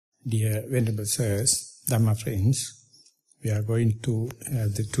Dear Venerable Sirs, Dhamma friends, we are going to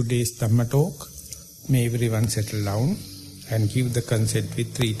have today's Dhamma talk. May everyone settle down and give the consent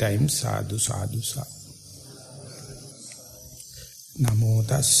with 3 times sadhu, sadhu, sadhu. Namo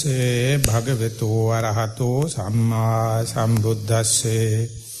tasse bhagavato arahato samma sambuddhasse.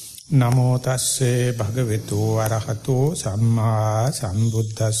 Namo tasse bhagavato arahato samma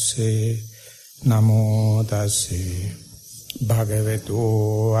sambuddhasse. Namo tasse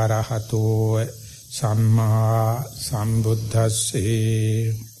bhagavato arahato samma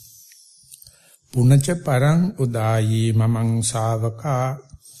sambuddhasse. Punaca parang udayi mamang savaka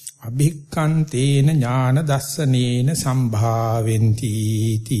abhikkantena jnana dassanena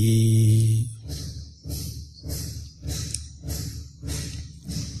sambhaventi ti.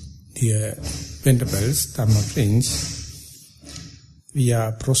 Dear Venerables, Dhamma friends, we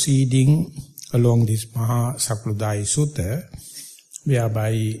are proceeding along this Maha Sutta,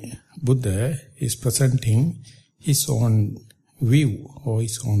 whereby Buddha is presenting his own view or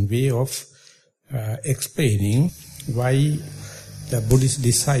his own way of explaining why the Buddhist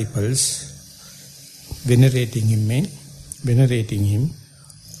disciples venerating him,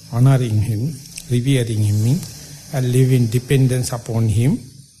 honoring him, revering him, and live in dependence upon him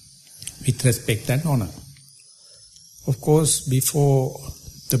with respect and honor. Of course, before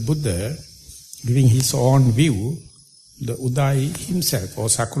the Buddha giving his own view, the Udayi himself or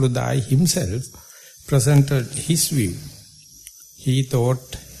Sakuladai himself presented his view. He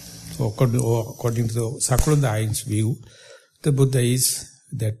thought, according to the Sakuladai's view, the Buddha is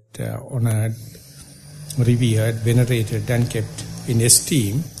that honored, revered, venerated and kept in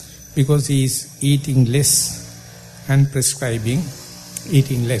esteem because he is eating less and prescribing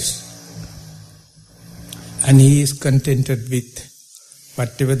eating less. And he is contented with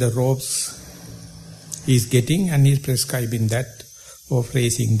whatever the robes he is getting, and he is prescribing that or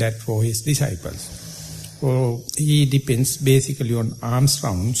phrasing that for his disciples. So he depends basically on alms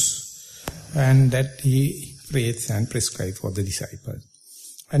rounds, and that he prays and prescribes for the disciples.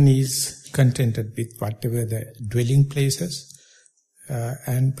 And he is contented with whatever the dwelling places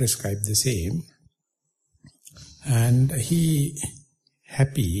and prescribe the same. And he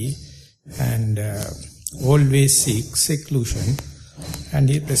happy and always seeks seclusion, and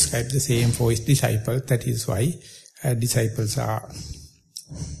he prescribes the same for his disciples. That is why disciples are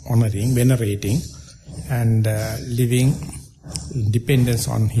honoring, venerating and living in dependence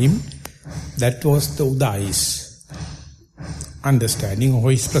on him. That was the Udayi's understanding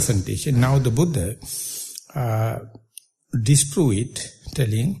or his presentation. Now the Buddha disproved it,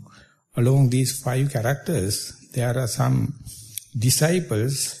 telling along these 5 characters there are some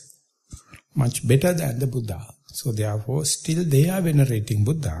disciples much better than the Buddha. So therefore still they are venerating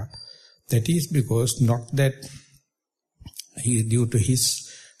Buddha. That is because not that he due to his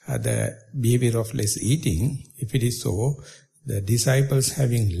the behavior of less eating. If it is so, the disciples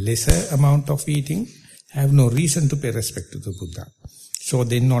having lesser amount of eating have no reason to pay respect to the Buddha. So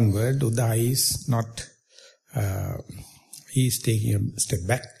then onward, Buddha is not, he is taking a step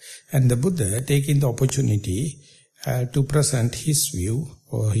back. And the Buddha taking the opportunity to present his view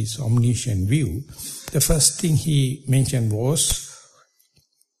or his omniscient view. The first thing he mentioned was,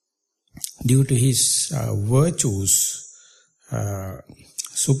 due to his virtues,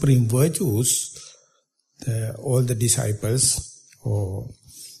 supreme virtues, all the disciples or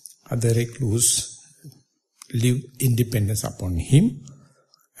other recluse live independence upon him,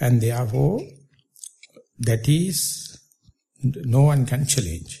 and therefore that is no one can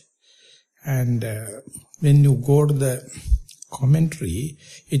challenge. And when you go to the commentary,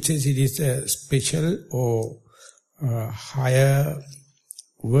 it says it is a special or higher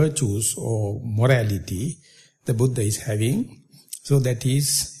virtues or morality the Buddha is having, so that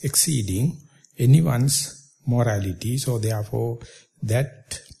is exceeding anyone's morality. So therefore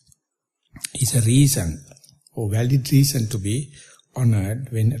that is a reason or valid reason to be honored,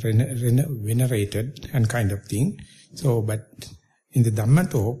 venerated and kind of thing. So but in the Dhamma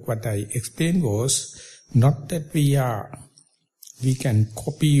talk, what I explained was not that we can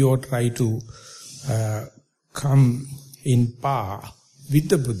copy or try to come in par with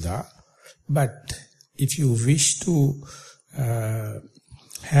the Buddha, but if you wish to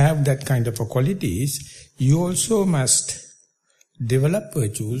have that kind of qualities, you also must develop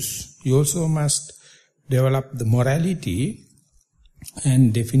virtues, you also must develop the morality,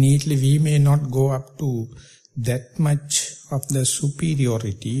 and definitely we may not go up to that much of the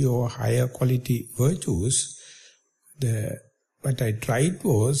superiority or higher quality virtues. What I tried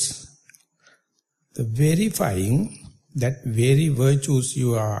was the verifying that very virtues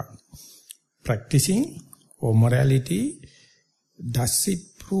you are practicing or morality, does it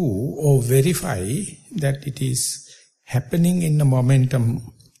prove or verify that it is happening in the momentum,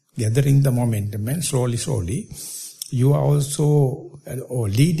 gathering the momentum, and slowly, you are also or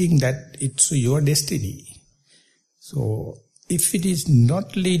leading that it's your destiny. So, if it is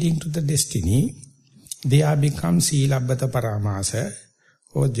not leading to the destiny, they are become Silabbata Paramasa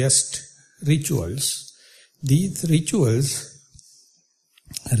or just rituals. These rituals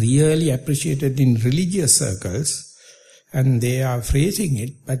are really appreciated in religious circles and they are phrasing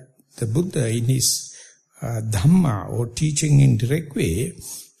it, but the Buddha in his Dhamma or teaching in direct way,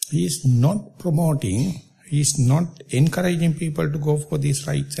 he is not promoting, he is not encouraging people to go for these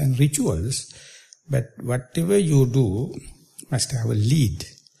rites and rituals, but whatever you do must have a lead,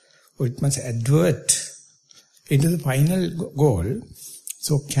 or it must advert into the final goal.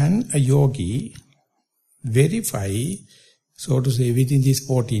 So can a yogi verify, so to say, within these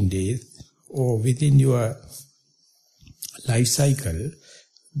 14 days or within your life cycle,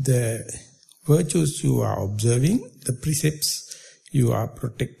 the virtues you are observing, the precepts you are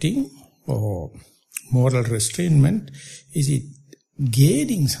protecting or moral restrainment, is it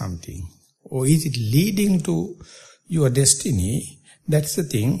gaining something or is it leading to your destiny? That's the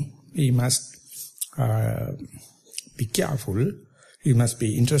thing we must be careful, we must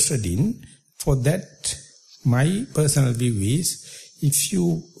be interested in. For that, my personal view is, if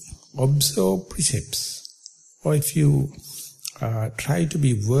you observe precepts or if you try to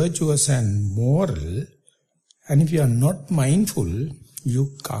be virtuous and moral, and if you are not mindful,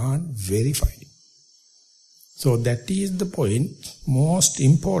 you can't verify. So that is the point, most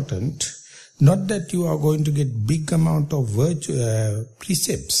important. Not that you are going to get big amount of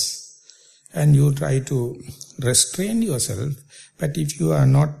precepts and you try to restrain yourself, but if you are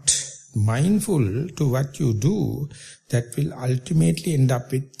not mindful to what you do, that will ultimately end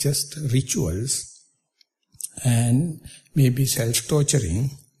up with just rituals and maybe self-torturing,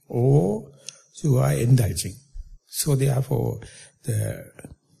 or you are indulging. So therefore, the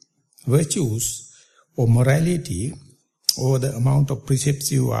virtues or morality or the amount of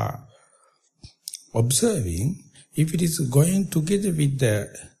precepts you are observing, if it is going together with the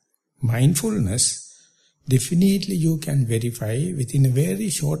mindfulness, definitely you can verify within a very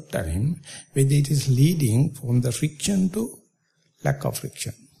short time whether it is leading from the friction to lack of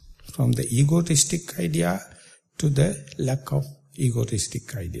friction, from the egotistic idea to the lack of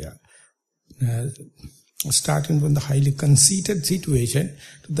egotistic idea. Starting from the highly conceited situation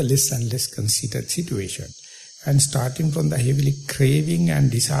to the less and less conceited situation. And starting from the heavily craving and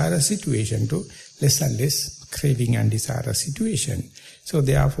desirous situation to less and less craving and desirous situation. So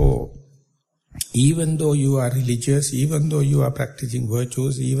therefore, even though you are religious, even though you are practicing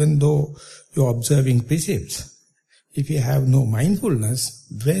virtues, even though you are observing precepts, if you have no mindfulness,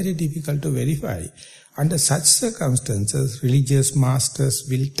 very difficult to verify. Under such circumstances, religious masters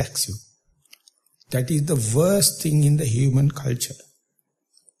will tax you. That is the worst thing in the human culture.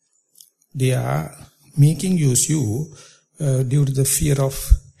 They are making use you due to the fear of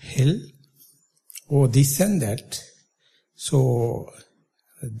hell or this and that. So,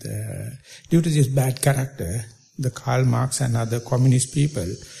 due to this bad character, the Karl Marx and other communist people,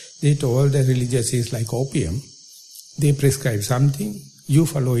 they told the religious is like opium. They prescribe something, you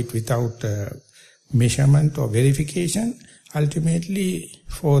follow it without measurement or verification. Ultimately,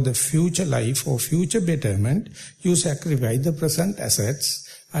 for the future life or future betterment, you sacrifice the present assets.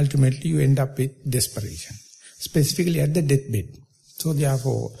 Ultimately, you end up with desperation, specifically at the deathbed. So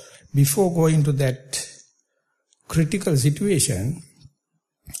therefore, before going to that critical situation,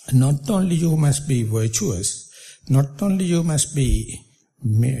 not only you must be virtuous, not only you must be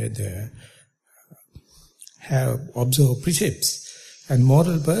have observed precepts and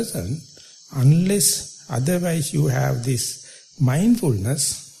moral person, unless otherwise you have this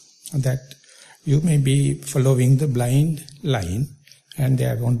mindfulness that you may be following the blind line and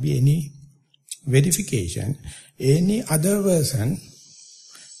there won't be any verification. Any other person,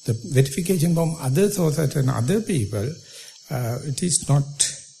 the verification from other sources and other people, it is not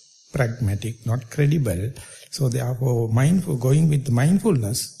pragmatic, not credible. So therefore, going with the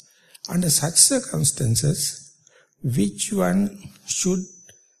mindfulness, under such circumstances, which one should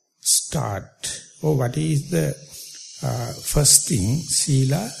start, or what is the first thing,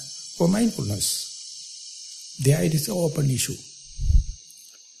 sila or mindfulness? There it is an open issue.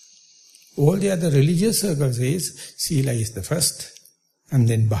 All the other religious circles says, sila is the first, and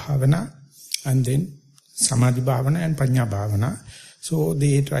then bhavana, and then samadhi bhavana and panya bhavana. So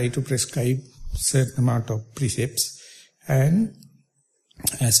they try to prescribe certain amount of precepts, and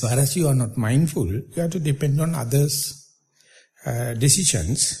as far as you are not mindful, you have to depend on others'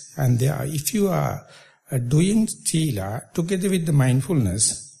 decisions. And if you are doing sila together with the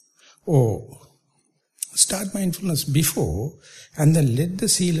mindfulness, or start mindfulness before and then let the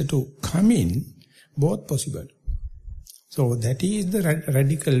sila to come in, both possible. So that is the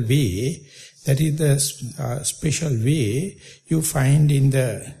radical way, that is the special way you find in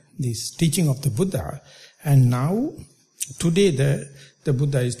this teaching of the Buddha. And now, today the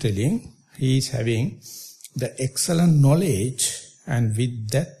Buddha is telling, he is having the excellent knowledge, and with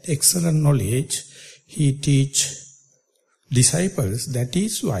that excellent knowledge, he teach disciples. That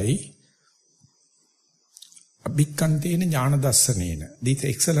is why Abhikkhantena Jnanadasanena, this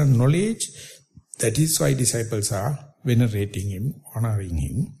excellent knowledge, that is why disciples are venerating him, honoring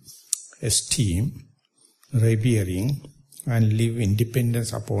him, esteem, revering, and live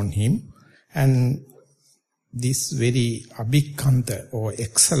independence upon him. And this very Abhikkhanta or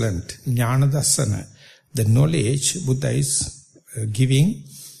excellent Jnanadasana, the knowledge Buddha is giving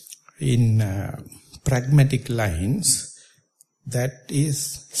in pragmatic lines, that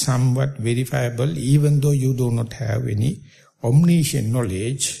is somewhat verifiable even though you do not have any omniscient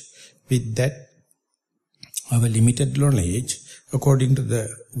knowledge. With that, our limited knowledge, according to the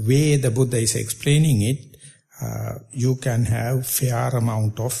way the Buddha is explaining it, you can have fair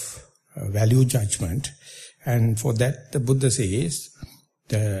amount of value judgment. And for that the Buddha says,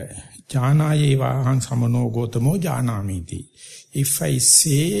 the jhanaye vahang samano gotamo jhanamiti. If I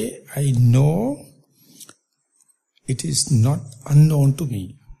say I know, it is not unknown to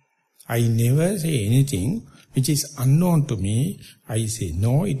me. I never say anything which is unknown to me. I say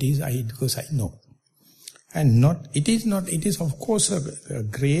no, it is I because I know. And it is of course a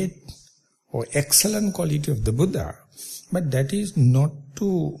great or excellent quality of the Buddha, but that is not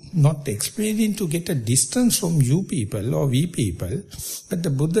explaining to get a distance from you people or we people. But the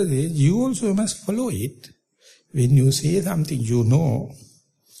Buddha says, you also must follow it. When you say something you know,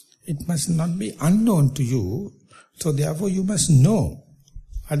 it must not be unknown to you. So therefore you must know.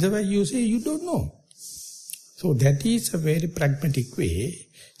 Otherwise you say you don't know. So that is a very pragmatic way.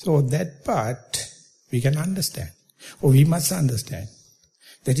 So that part we can understand, or we must understand.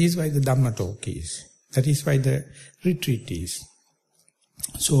 That is why the Dhamma talk is. That is why the retreat is.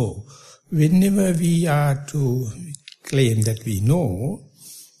 So whenever we are to claim that we know,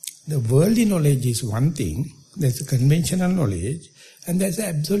 the worldly knowledge is one thing, there's a conventional knowledge, and there's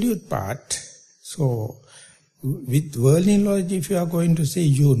an absolute part. So with worldly knowledge, if you are going to say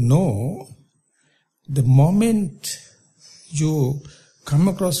you know, the moment you come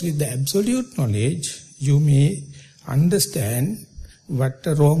across with the absolute knowledge, you may understand what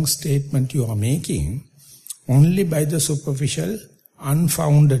a wrong statement you are making only by the superficial,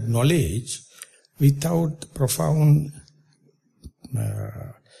 unfounded knowledge. Without profound,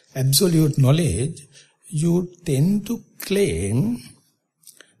 absolute knowledge, you tend to claim,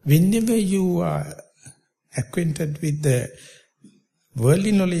 whenever you are acquainted with the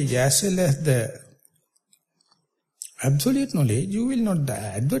worldly knowledge as well as the absolute knowledge, you will not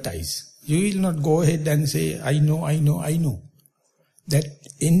advertise. You will not go ahead and say, I know, I know, I know. That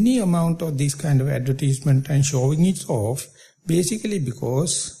any amount of this kind of advertisement and showing it off, basically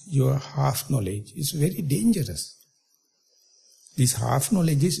because your half knowledge is very dangerous. This half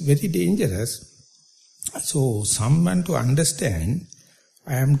knowledge is very dangerous. So someone to understand,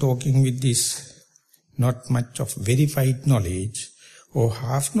 I am talking with this not much of verified knowledge or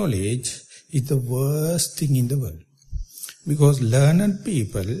half knowledge, is the worst thing in the world. Because learned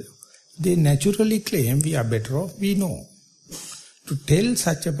people, they naturally claim we are better off, we know. To tell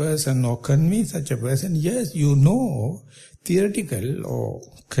such a person or convince such a person, yes, you know theoretical or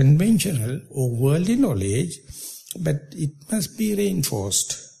conventional or worldly knowledge, but it must be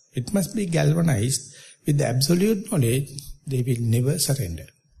reinforced. It must be galvanized with the absolute knowledge. They will never surrender.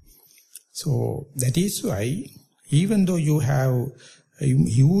 So that is why, even though you have a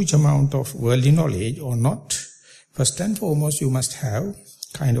huge amount of worldly knowledge or not, first and foremost you must have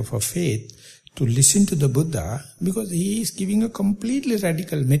kind of a faith to listen to the Buddha, because he is giving a completely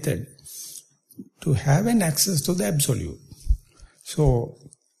radical method to have an access to the absolute. So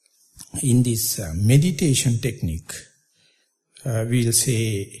in this meditation technique, we'll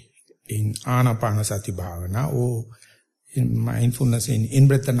say in Anapanasati Bhavana, or in mindfulness in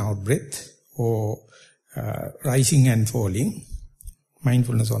in-breath and out-breath, or rising and falling,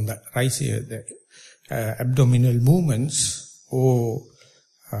 mindfulness on the rising, the abdominal movements, or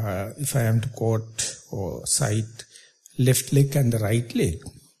if I am to quote or cite left leg and the right leg,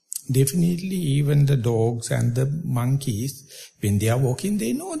 definitely even the dogs and the monkeys, when they are walking,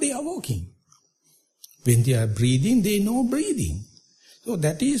 they know they are walking. When they are breathing, they know breathing. So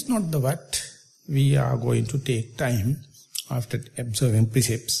that is not what we are going to take time after observing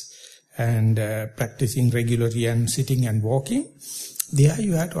precepts and practicing regularly and sitting and walking, there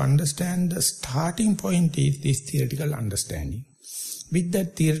you have to understand the starting point is this theoretical understanding. With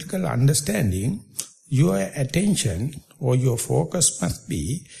that theoretical understanding, your attention or your focus must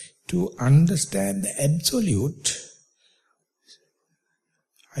be to understand the absolute.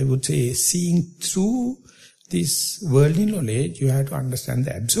 I would say, seeing through this worldly knowledge, you have to understand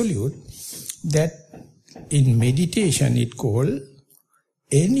the absolute. That in meditation it called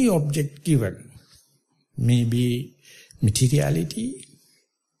any object given, maybe materiality,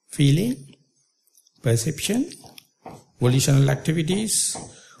 feeling, perception, volitional activities,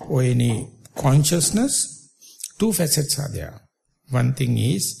 or any consciousness. Two facets are there. One thing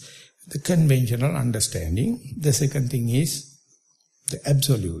is the conventional understanding. The second thing is the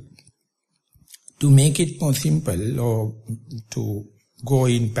absolute. To make it more simple, or to go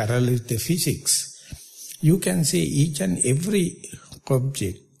in parallel with the physics, you can say each and every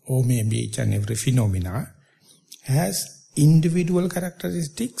object, or maybe each and every phenomena, has individual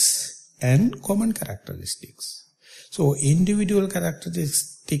characteristics and common characteristics. So individual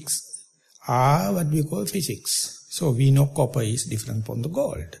characteristics are what we call physics. So we know copper is different from the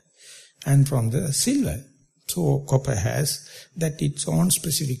gold and from the silver. So copper has that its own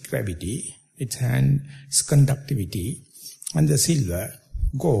specific gravity, its conductivity, and the silver,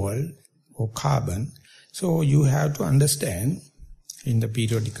 gold or carbon. So you have to understand in the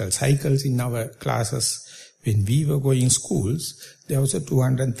periodical cycles in our classes, when we were going schools, there was a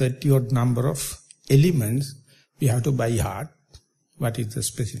 230 odd number of elements we have to by heart. What is the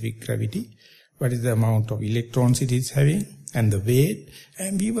specific gravity? What is the amount of electrons it is having? And the weight.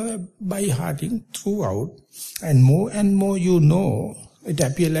 And we were by hearting throughout. And more you know, it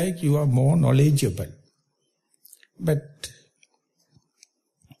appears like you are more knowledgeable.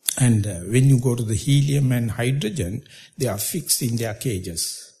 And when you go to the helium and hydrogen, they are fixed in their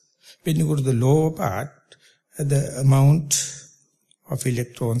cages. When you go to the lower part, the amount of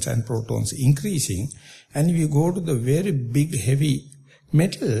electrons and protons increasing. And if you go to the very big heavy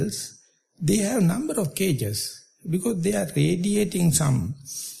metals, they have number of cages because they are radiating some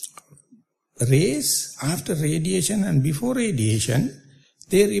rays. After radiation and before radiation,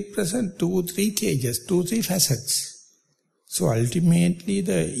 they represent 2-3 cages, 2-3 facets. So ultimately,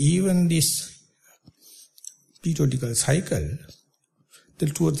 even this periodical cycle,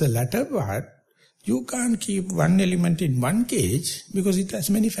 towards the latter part, you can't keep one element in one cage because it has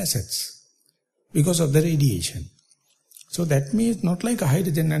many facets because of the radiation. So that means not like a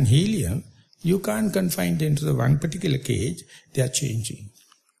hydrogen and helium, you can't confine them to the one particular cage, they are changing.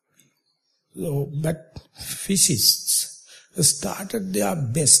 So, but physicists started their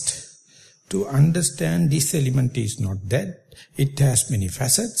best to understand this element is not dead, it has many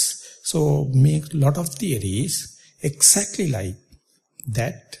facets, so make lot of theories exactly like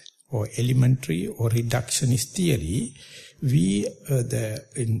that, or elementary or reductionist theory.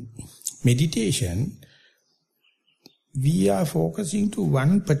 In meditation, we are focusing to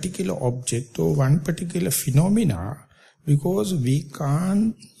one particular object or one particular phenomena because we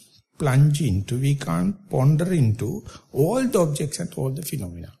can't plunge into, we can't ponder into all the objects and all the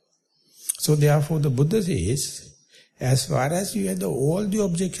phenomena. So therefore the Buddha says, as far as you have all the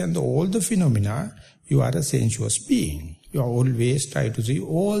objects and all the phenomena, you are a sensuous being. You are always try to see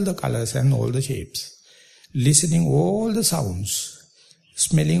all the colors and all the shapes, listening all the sounds,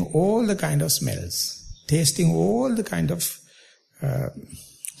 smelling all the kind of smells, tasting all the kind of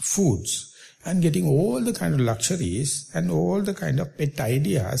foods, and getting all the kind of luxuries and all the kind of pet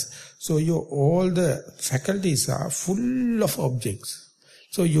ideas. So all the faculties are full of objects.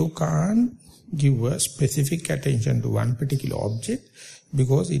 So you can't give a specific attention to one particular object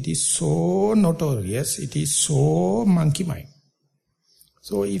because it is so notorious, it is so monkey mind.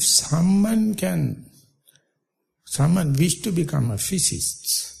 So if someone wish to become a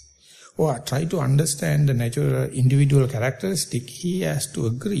physicist or try to understand the natural individual characteristic, he has to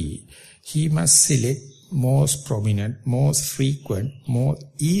agree, he must select most prominent, most frequent, more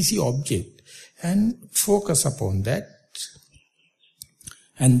easy object and focus upon that.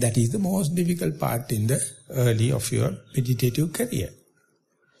 And that is the most difficult part in the early of your meditative career.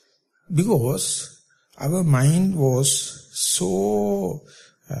 Because our mind was so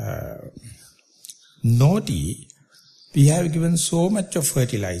naughty, we have given so much of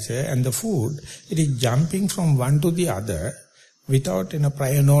fertilizer and the food, it is jumping from one to the other without any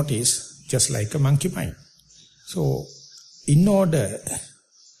prior notice, just like a monkey mind. So, in order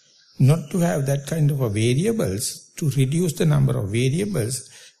not to have that kind of a variables, to reduce the number of variables,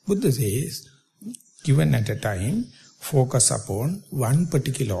 Buddha says, given at a time, focus upon one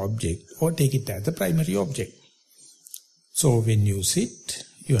particular object or take it as the primary object. So when you sit,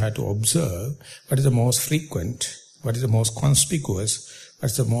 you have to observe what is the most frequent, what is the most conspicuous,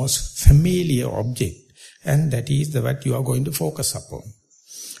 what is the most familiar object, and that is what you are going to focus upon.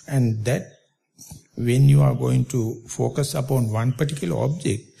 And that, when you are going to focus upon one particular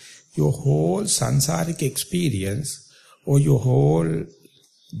object, your whole sansaric experience or your whole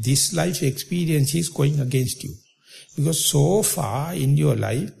this life experience is going against you. Because so far in your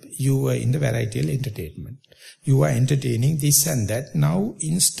life, you were in the varietal entertainment. You are entertaining this and that. Now,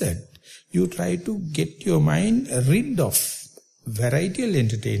 instead, you try to get your mind rid of varietal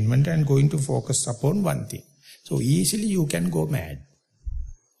entertainment and going to focus upon one thing. So easily you can go mad.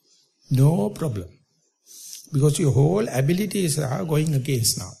 No problem. Because your whole abilities are going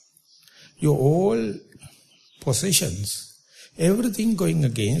against now. Your whole possessions, everything going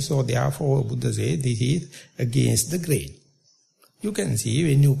against. So therefore Buddha says this is against the grain. You can see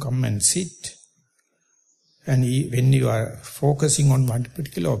when you come and sit, and when you are focusing on one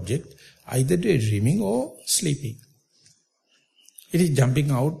particular object, either daydreaming or sleeping. It is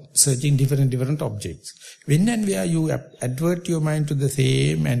jumping out, searching different objects. When and where you advert your mind to the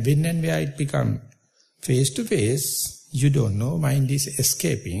same, and when and where it becomes face to face, you don't know, mind is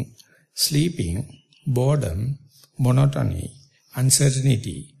escaping, sleeping, boredom, monotony,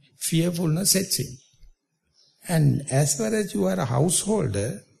 uncertainty, fearfulness sets in. And as far as you are a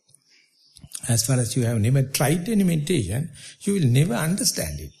householder, as far as you have never tried any meditation, you will never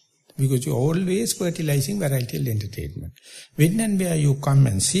understand it. Because you are always fertilizing varietal entertainment. When and where you come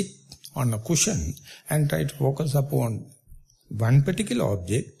and sit on a cushion and try to focus upon one particular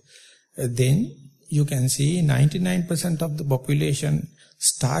object, then you can see 99% of the population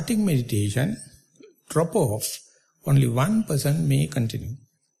starting meditation drop off. Only 1% may continue.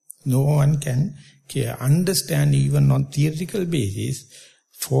 No one can understand even on theoretical basis.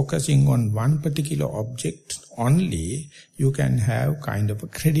 Focusing on one particular object only, you can have kind of a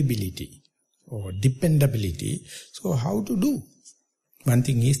credibility or dependability. So how to do? One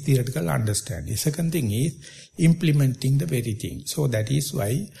thing is theoretical understanding. Second thing is implementing the very thing. So that is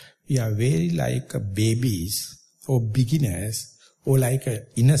why we are very like babies or beginners or like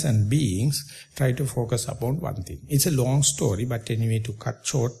innocent beings try to focus upon one thing. It's a long story, but anyway, to cut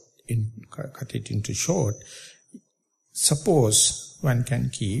it into short, suppose one can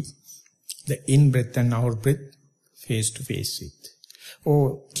keep the in-breath and out-breath face to face with.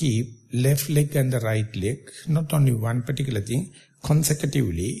 Or keep left leg and the right leg, not only one particular thing,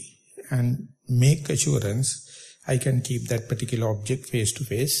 consecutively, and make assurance I can keep that particular object face to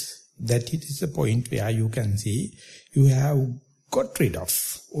face. That it is the point where you can see you have got rid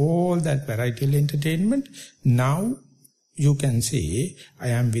of all that varietal entertainment. Now you can say I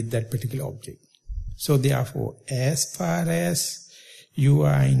am with that particular object. So therefore, as far as you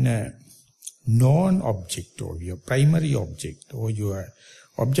are in a non-object or your primary object or your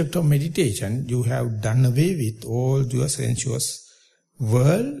object of meditation, you have done away with all your sensuous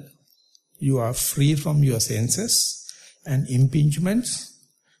world. You are free from your senses and impingements,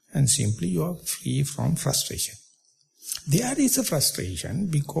 and simply you are free from frustration. There is a frustration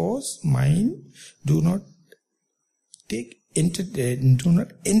because mind do not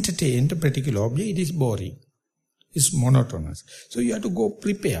entertain the particular object. It is boring. It's monotonous. So you have to go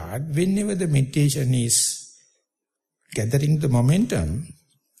prepared. Whenever the meditation is gathering the momentum,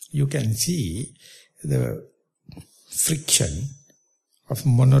 you can see the friction of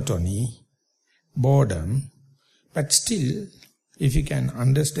monotony, boredom. But still, if you can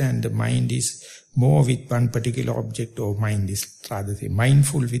understand the mind is more with one particular object, or mind is rather say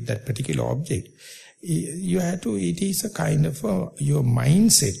mindful with that particular object, you have to, it is a kind of your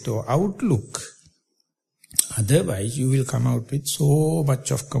mindset or outlook. Otherwise, you will come out with so much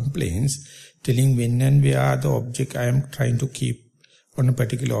of complaints, telling when and where the object I am trying to keep on a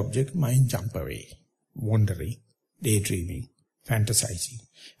particular object, mind jump away, wandering, daydreaming, fantasizing.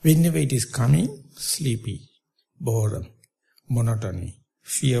 Whenever it is coming, sleepy, boredom, monotony,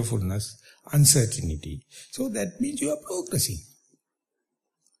 fearfulness, uncertainty. So that means you are progressing.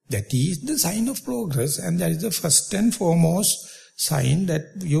 That is the sign of progress, and that is the first and foremost sign that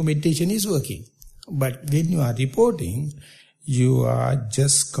your meditation is working. But when you are reporting, you are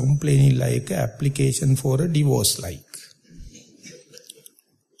just complaining like an application for a divorce like.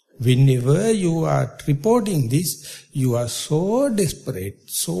 Whenever you are reporting this, you are so desperate,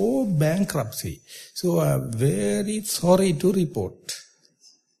 so bankruptcy, so very sorry to report.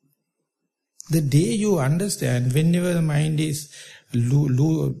 The day you understand, whenever the mind is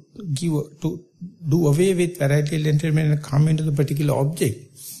do away with varietal entertainment and come into the particular object,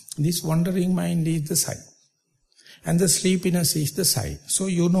 this wandering mind is the sign. And the sleepiness is the sign. So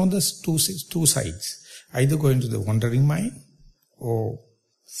you know the two sides. Either go into the wandering mind or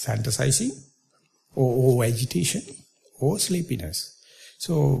fantasizing, or agitation, or sleepiness.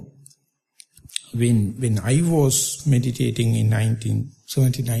 So, when I was meditating in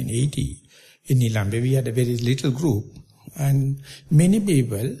 1979-80 in Nilambe, we had a very little group, and many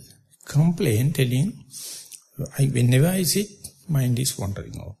people complain, telling, whenever I sit, mind is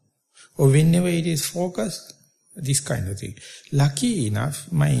wandering off. Or whenever it is focused, this kind of thing. Lucky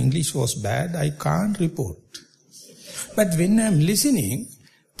enough, my English was bad, I can't report. But when I am listening,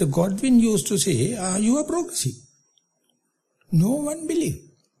 the Godwin used to say, you are progressing. No one believes.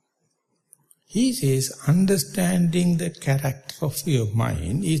 He says, understanding the character of your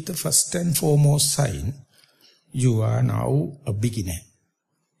mind is the first and foremost sign. You are now a beginner.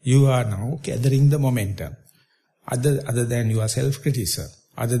 You are now gathering the momentum. Other than your self-criticism,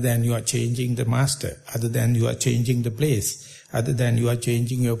 other than you are changing the master, other than you are changing the place, other than you are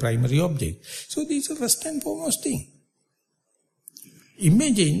changing your primary object. So this is the first and foremost thing.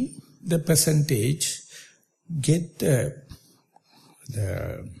 Imagine the percentage, get the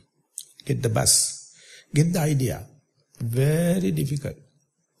bus, get the idea. Very difficult.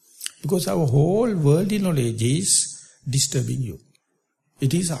 Because our whole worldly knowledge is disturbing you.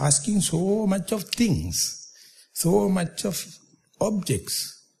 It is asking so much of things, so much of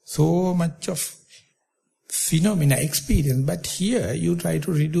objects, so much of phenomena, experience. But here you try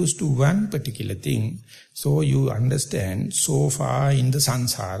to reduce to one particular thing, so you understand so far in the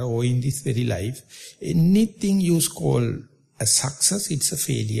samsara or in this very life, anything you call a success, it's a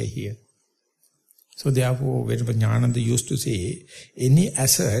failure here. So therefore, wherever Jnananda used to say, any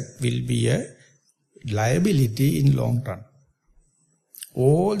asset will be a liability in long run.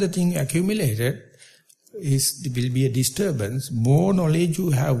 All the thing accumulated will be a disturbance. More knowledge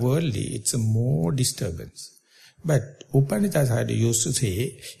you have worldly, it's a more disturbance. But Upanishad used to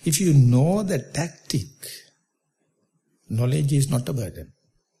say, if you know the tactic, knowledge is not a burden.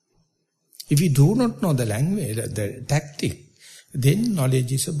 If you do not know the language, the tactic, then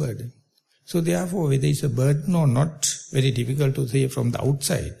knowledge is a burden. So therefore, whether it's a burden or not, very difficult to say from the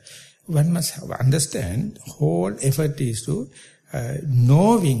outside. One must understand, whole effort is to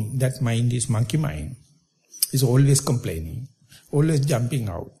knowing that mind is monkey mind, is always complaining, always jumping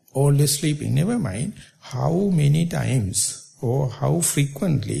out, always sleeping. Never mind how many times or how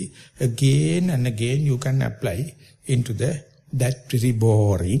frequently again and again you can apply into that very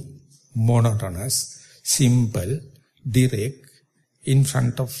boring, monotonous, simple, direct, in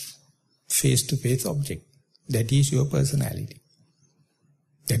front of face-to-face object. That is your personality.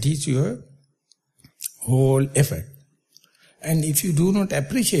 That is your whole effort. And if you do not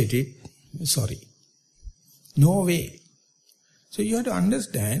appreciate it, sorry, no way. So you have to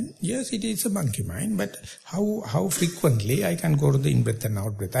understand, yes, it is a monkey mind, but how frequently I can go to the in-breath and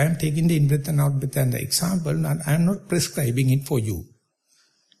out-breath. I am taking the in-breath and out-breath and the example, I am not prescribing it for you.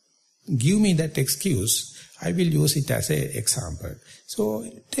 Give me that excuse, I will use it as an example. So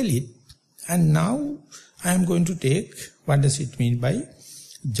tell it, and now I am going to take, what does it mean by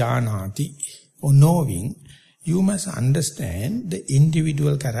janati, or knowing? You must understand the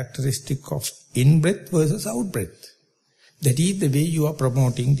individual characteristic of in-breath versus out-breath. That is the way you are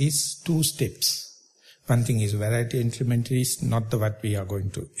promoting these two steps. One thing is variety implementary is not the what we are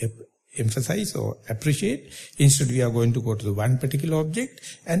going to emphasize or appreciate. Instead we are going to go to the one particular object,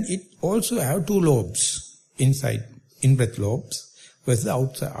 and it also have two lobes, inside in-breath lobes versus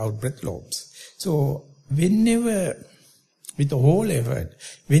outside out-breath lobes. So whenever, with the whole effort,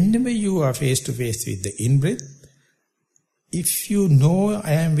 whenever you are face to face with the in-breath, if you know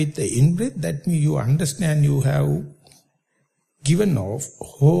I am with the in-breath, that means you understand you have given off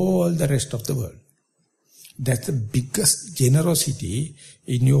all the rest of the world. That's the biggest generosity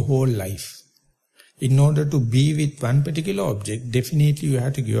in your whole life. In order to be with one particular object, definitely you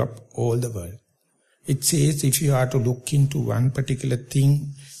have to give up all the world. It says if you are to look into one particular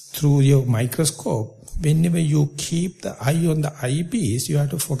thing through your microscope, whenever you keep the eye on the eyepiece, you have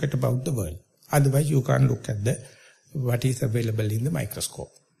to forget about the world. Otherwise you can't look at what is available in the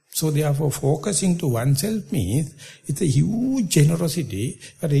microscope. So therefore focusing to oneself means it's a huge generosity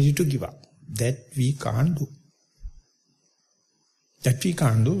ready to give up. That we can't do. That we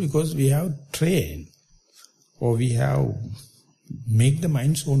can't do because we have trained or we have made the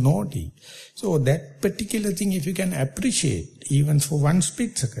mind so naughty. So that particular thing, if you can appreciate even for one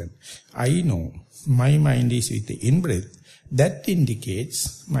split second, I know my mind is with the in-breath, that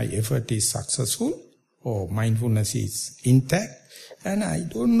indicates my effort is successful or mindfulness is intact and I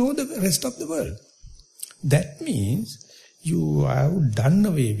don't know the rest of the world. That means you have done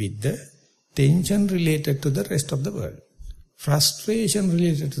away with the tension related to the rest of the world, frustration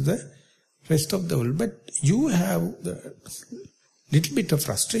related to the rest of the world, but you have the Little bit of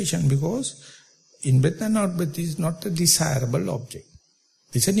frustration because in-breath and out-breath is not a desirable object.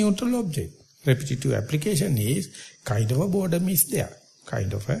 It's a neutral object. Repetitive application is kind of a boredom is there.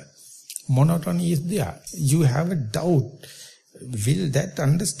 Kind of a monotony is there. You have a doubt. Will that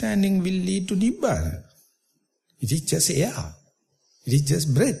understanding will lead to Nibbana? It is just air. It is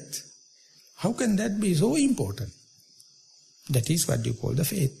just breath. How can that be so important? That is what you call the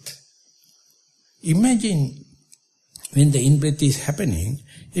faith. Imagine when the in-breath is happening,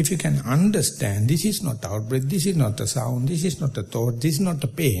 if you can understand, this is not out-breath, this is not a sound, this is not a thought, this is not a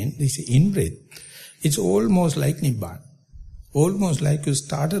pain, this is in-breath. It's almost like Nibbana. Almost like you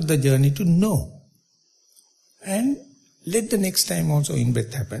started the journey to know. And let the next time also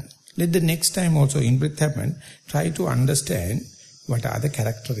in-breath happen. Let the next time also in-breath happen. Try to understand what are the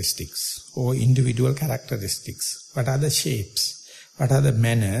characteristics or individual characteristics. What are the shapes? What are the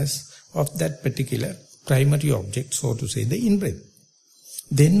manners of that particular primary object, so to say, the in-breath.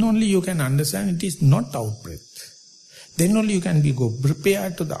 Then only you can understand it is not out-breath. Then only you can go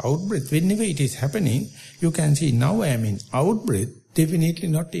prepared to the out-breath. Whenever it is happening, you can see, now I am in out-breath, definitely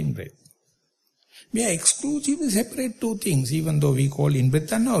not in-breath. We are exclusively separate two things, even though we call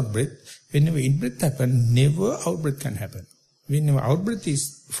in-breath and out-breath. Whenever in-breath happens, never out-breath can happen. Whenever out-breath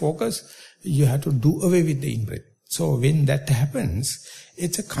is focused, you have to do away with the in-breath. So when that happens,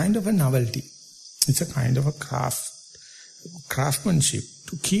 it's a kind of a novelty. It's a kind of a craftsmanship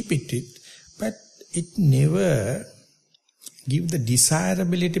to keep it, but it never gives the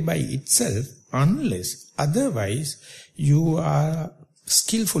desirability by itself unless otherwise you are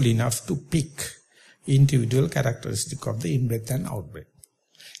skillful enough to pick individual characteristic of the in-breath and out-breath.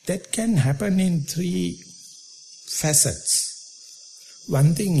 That can happen in three facets.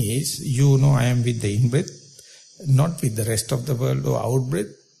 One thing is, you know I am with the in-breath, not with the rest of the world or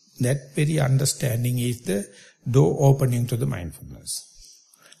out-breath. That very understanding is the door opening to the mindfulness.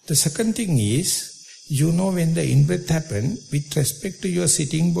 The second thing is, you know when the in-breath happens, with respect to your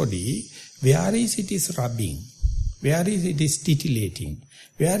sitting body, where is it is rubbing, where is it is titillating,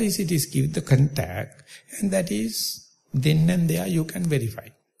 where is it is give the contact, and that is then and there you can verify.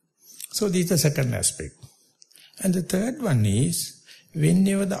 So this is the second aspect. And the third one is,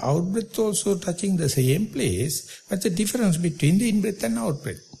 whenever the out-breath also touching the same place, what's the difference between the in-breath and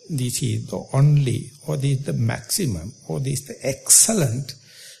out-breath? This is the only, or this is the maximum, or this is the excellent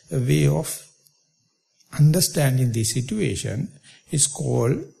way of understanding the situation, is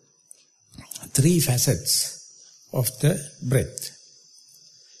called three facets of the breath.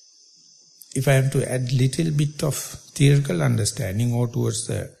 If I have to add little bit of theoretical understanding or towards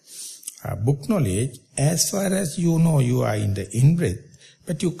the book knowledge, as far as you know you are in the in-breath,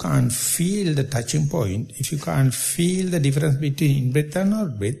 but you can't feel the touching point, if you can't feel the difference between in-breath and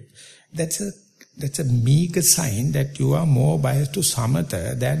out-breath, that's a meager sign that you are more biased to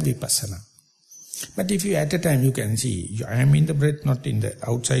samatha than vipassana. But if you at a time you can see, I am in the breath, not in the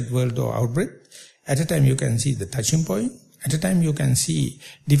outside world or out-breath, at a time you can see the touching point, at a time you can see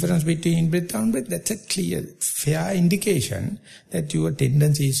difference between in-breath and out-breath, that's a clear, fair indication that your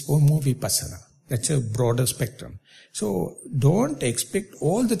tendency is for more vipassana. That's a broader spectrum. So don't expect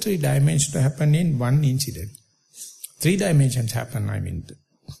all the three dimensions to happen in one incident. Three dimensions happen, I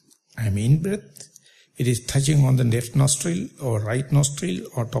am in breath, it is touching on the left nostril or right nostril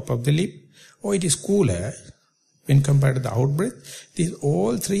or top of the lip, or it is cooler when compared to the out-breath. These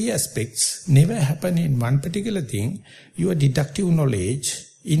all three aspects never happen in one particular thing. Your deductive knowledge,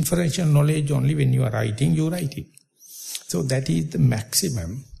 inferential knowledge only when you are writing, you write it. So that is the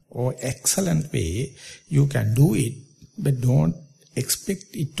maximum or excellent way you can do it, but don't expect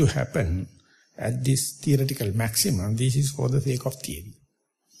it to happen at this theoretical maximum. This is for the sake of theory.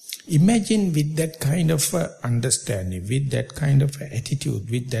 Imagine with that kind of understanding, with that kind of attitude,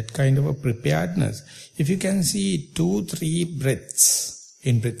 with that kind of a preparedness, if you can see 2-3 breaths,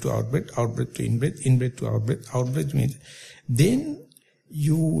 in-breath to out-breath, out-breath to in-breath, in-breath to out-breath, out-breath to in-breath, then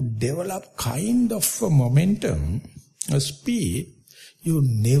you develop kind of a momentum, a speed, you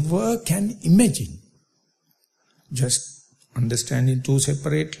never can imagine. Just understanding two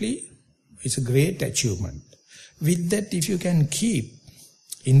separately is a great achievement. With that, if you can keep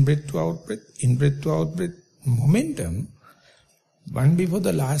in-breath to out-breath momentum, one before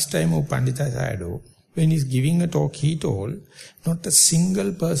the last time of Pandita Sayadaw, when he's giving a talk, he told, not a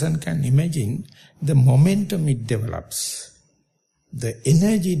single person can imagine the momentum it develops, the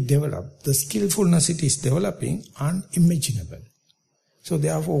energy it develops, the skillfulness it is developing, unimaginable. So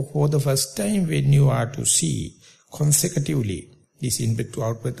therefore, for the first time when you are to see consecutively this in-breath to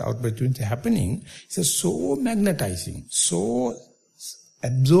out-breath to in-breath happening, it's so magnetizing, so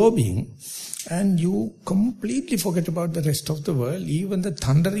absorbing, and you completely forget about the rest of the world. Even the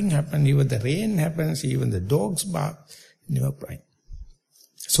thundering happens, even the rain happens, even the dogs bark, never cry.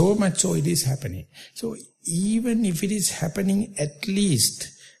 So much so it is happening. So even if it is happening at least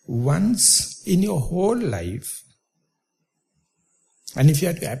once in your whole life, and if you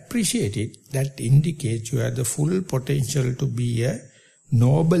have to appreciate it, that indicates you have the full potential to be a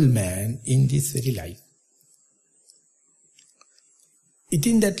noble man in this very life.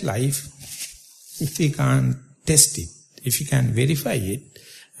 Within that life, if we can't test it, if you can verify it,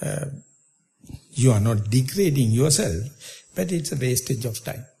 you are not degrading yourself, but it's a wastage of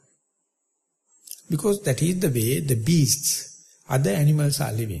time. Because that is the way the beasts, other animals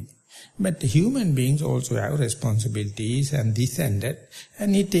are living. But human beings also have responsibilities and this and that,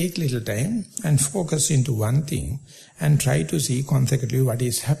 and it takes little time and focus into one thing and try to see consecutively what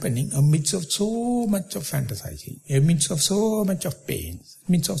is happening amidst of so much of fantasizing, amidst of so much of pain,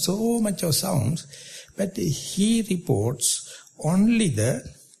 amidst of so much of sounds. But he reports only the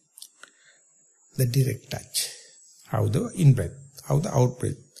direct touch, how the in-breath, how the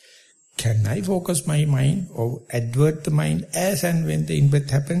out-breath. Can I focus my mind or advert the mind as and when the in-breath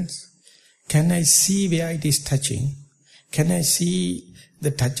happens? Can I see where it is touching? Can I see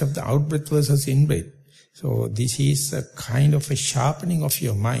the touch of the out-breath versus in-breath? So this is a kind of a sharpening of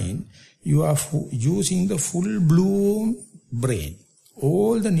your mind. You are using the full bloom brain.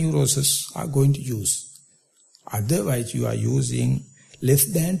 All the neuroses are going to use. Otherwise you are using less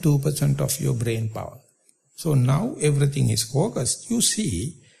than 2% of your brain power. So now everything is focused. You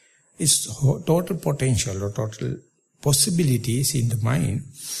see its total potential or total possibilities in the mind,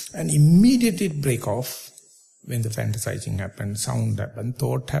 and immediately it break off when the fantasizing happens, sound happens,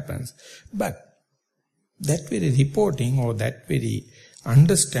 thought happens. But that very reporting or that very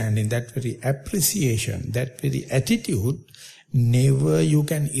understanding, that very appreciation, that very attitude, never you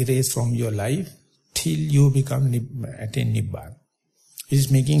can erase from your life till you become attain Nibbana. It is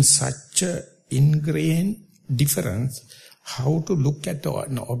making such an ingrained difference how to look at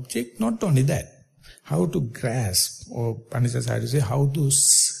an object, not only that, how to grasp, or Panisha had to say, how to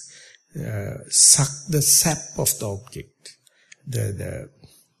suck the sap of the object, the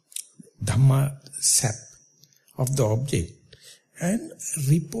Dhamma sap of the object, and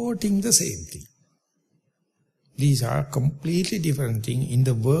reporting the same thing. These are completely different things. In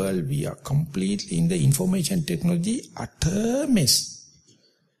the world, we are completely in the information technology, utter mess.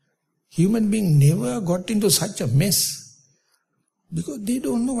 Human beings never got into such a mess because they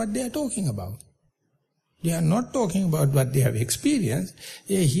don't know what they are talking about. They are not talking about what they have experienced.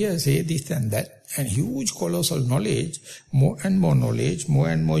 They hear say this and that, and huge colossal knowledge, more and more knowledge, more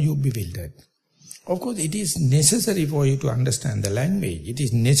and more you bewildered. Of course, it is necessary for you to understand the language. It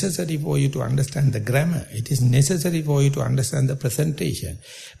is necessary for you to understand the grammar. It is necessary for you to understand the presentation.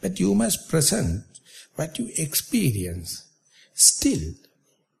 But you must present what you experience. Still,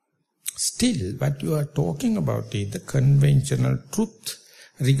 what you are talking about is the conventional truth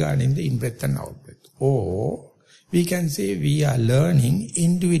regarding the in-breath and out-breath. Or we can say we are learning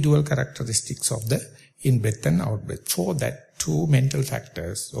individual characteristics of the in-breath and out-breath. For that, two mental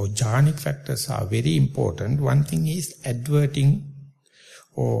factors or jhanic factors are very important. One thing is adverting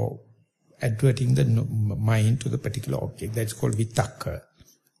the mind to the particular object. That's called vitakka,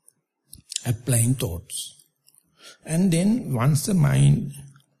 applying thoughts. And then once the mind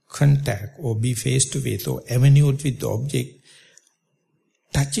contact or be face to face or emanate with the object,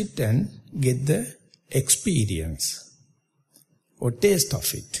 touch it and get the experience or taste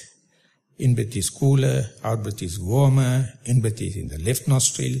of it. In-breath is cooler, out-breath is warmer, in-breath is in the left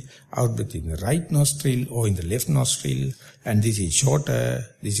nostril, out-breath in the right nostril or in the left nostril, and this is shorter,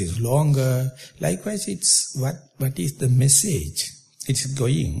 this is longer. Likewise, it's what is the message it's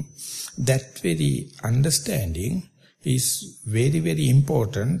going. That very understanding is very, very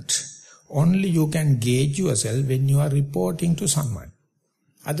important. Only you can gauge yourself when you are reporting to someone.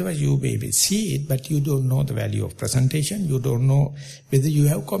 Otherwise you may see it, but you don't know the value of presentation, you don't know whether you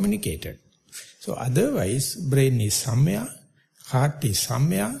have communicated. So otherwise, brain is somewhere, heart is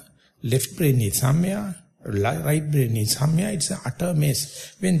somewhere, left brain is somewhere, right brain is somewhere, it's an utter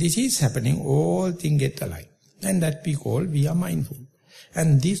mess. When this is happening, all things get aligned. And that we are mindful.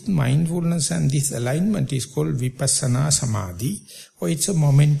 And this mindfulness and this alignment is called vipassana samadhi, or it's a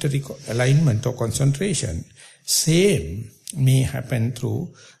momentary alignment or concentration. Same may happen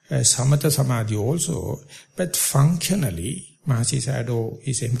through samatha samadhi also, but functionally, Mahasi Sayadaw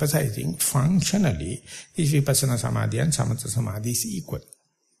is emphasizing, functionally, this vipassana samadhi and samatha samadhi is equal.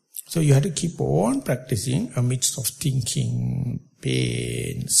 So you have to keep on practicing amidst of thinking,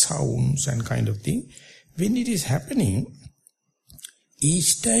 pain, sounds and kind of thing. When it is happening,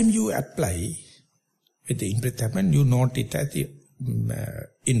 each time you apply, with the in-breath happen, you note it as the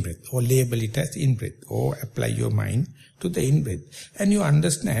in-breath, or label it as in-breath, or apply your mind to the in-breath. And you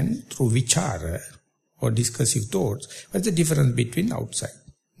understand through vichara, or discursive thoughts, what's the difference between outside,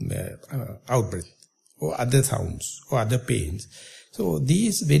 out-breath, or other sounds, or other pains. So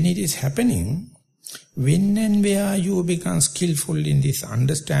these, when it is happening, when and where you become skillful in this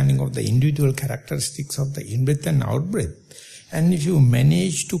understanding of the individual characteristics of the in-breath and out-breath, and if you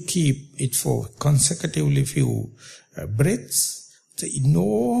manage to keep it for consecutively few breaths, the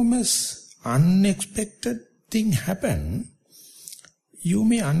enormous, unexpected thing happen. You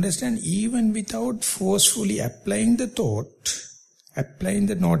may understand even without forcefully applying the thought, applying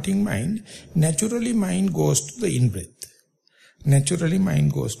the noting mind, naturally mind goes to the in-breath. Naturally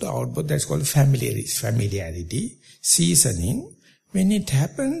mind goes to out-breath. That's called familiarity, seasoning. When it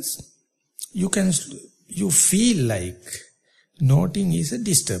happens, you feel like noting is a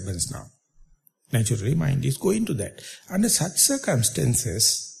disturbance now. Naturally mind is going to that. Under such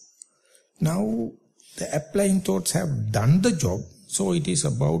circumstances, now the applying thoughts have done the job, so it is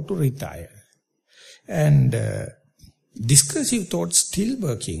about to retire. And discursive thoughts still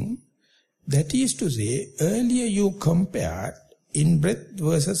working. That is to say, earlier you compared in-breath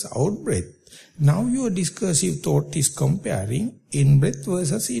versus out-breath. Now your discursive thought is comparing in-breath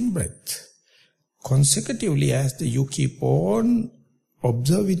versus in-breath. Consecutively, as you keep on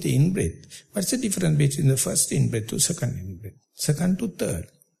observing the in-breath, what's the difference between the first in-breath to second in-breath, second to third?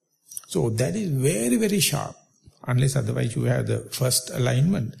 So that is very, very sharp. Unless otherwise you have the first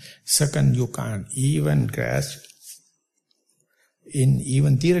alignment, second you can't even grasp in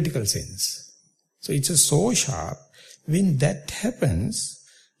even theoretical sense. So it's so sharp. When that happens,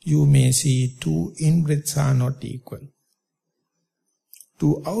 you may see two in-breaths are not equal.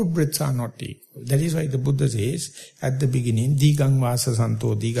 Two out-breaths are not equal. That is why the Buddha says at the beginning, Digang vasa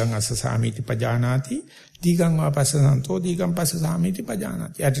santo, digang asasamiti pajanati, digang vapasa santo, digang pasasamiti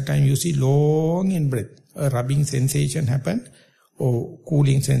pajanati. At a time you see long in-breath, a rubbing sensation happen, or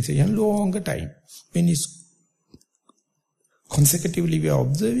cooling sensation, longer time. When it's consecutively we are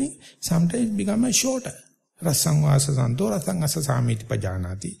observing, sometimes it becomes shorter. Rasang vasa santo, rasang asasamiti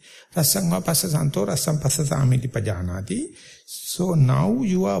pajanati. Rasang vapasa santo, rasang pasasamiti pajanati. So now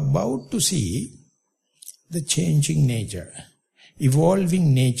you are about to see the changing nature,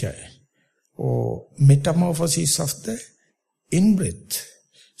 evolving nature, or metamorphosis of the in-breath.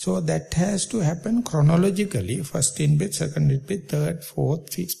 So that has to happen chronologically, first in-breath, second in-breath, third,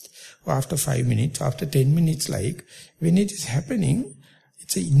 fourth, fifth, or after 5 minutes, after 10 minutes, like when it is happening,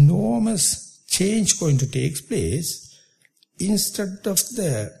 it's an enormous change going to take place. Instead of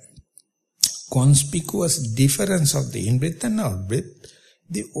the conspicuous difference of the in-breath and out-breath,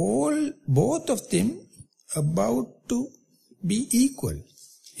 both of them about to be equal.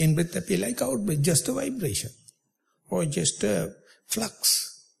 In-breath appear like out-breath, just a vibration or just a flux.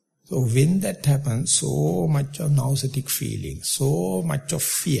 So when that happens, so much of nauseatic feeling, so much of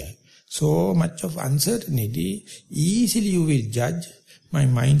fear, so much of uncertainty, easily you will judge, my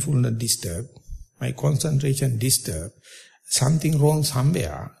mindfulness disturbed, my concentration disturbed, something wrong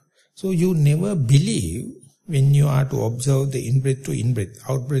somewhere. So you never believe when you are to observe the in-breath to in-breath,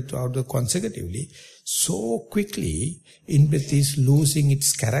 out-breath to out-breath consecutively, so quickly in-breath is losing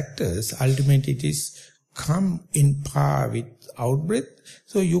its characters, ultimately it is come in par with out-breath.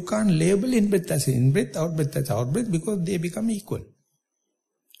 So you can't label in-breath as in-breath, out-breath as out-breath, because they become equal.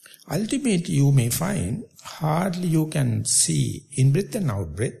 Ultimately you may find hardly you can see in-breath and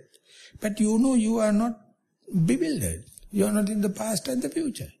out-breath, but you know you are not bewildered. You are not in the past and the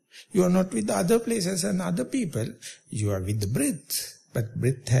future. You are not with the other places and other people. You are with the breath. But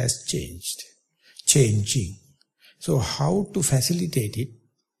breath has changed. Changing. So how to facilitate it?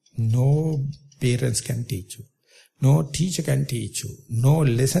 No parents can teach you. No teacher can teach you. No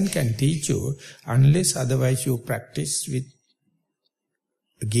lesson can teach you unless otherwise you practice with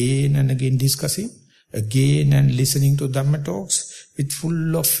again and again discussing, again and listening to Dhamma talks with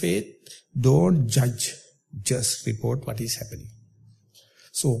full of faith. Don't judge, just report what is happening.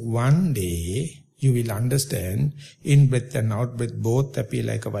 So one day you will understand in-breath and out-breath both appear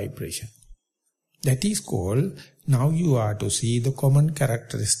like a vibration. That is called, now you are to see the common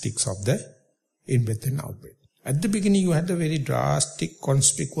characteristics of the in-breath and out-breath. At the beginning you had the very drastic,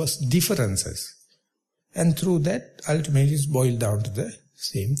 conspicuous differences. And through that, ultimately it's boiled down to the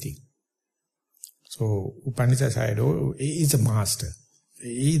same thing. So Upanishad Sayadaw is a master.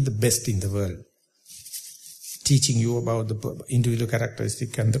 He is the best in the world, teaching you about the individual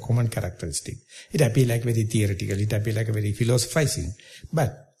characteristic and the common characteristic. It appears like very theoretical, it appears like a very philosophizing.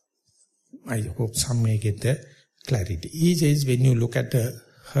 But I hope some may get the clarity. He says when you look at a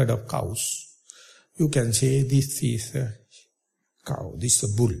herd of cows, you can say this is a cow, this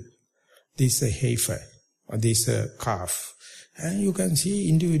is a bull, this is a heifer, or this is a calf. And you can see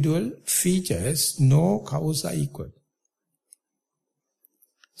individual features, no cows are equal.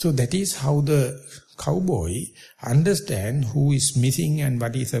 So that is how the cowboy understands who is missing and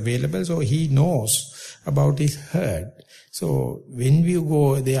what is available. So he knows about his herd. So when we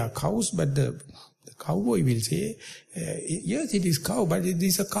go, there are cows, but the cowboy will say, yes, it is cow, but it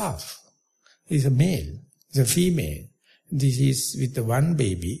is a calf. It is a male, it is a female. This is with the one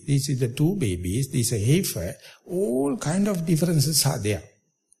baby, this is the two babies, this is a heifer. All kind of differences are there.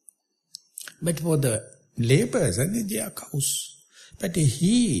 But for the layperson, they are cows. But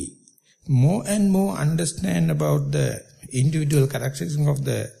he more and more understand about the individual characteristics of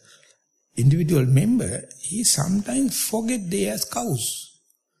the individual member. He sometimes forget they as cows.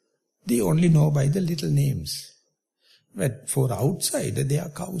 They only know by the little names. But for outsider, they are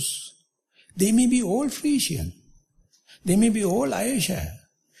cows. They may be all Frisian. They may be all Ayrshire.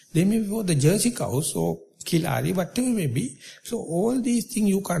 They may be all the Jersey cows or Kilari, whatever may be. So all these things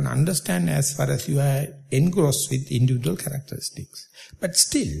you can understand as far as you are engrossed with individual characteristics. But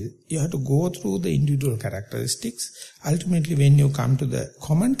still, you have to go through the individual characteristics. Ultimately, when you come to the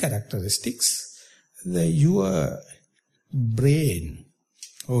common characteristics, your brain,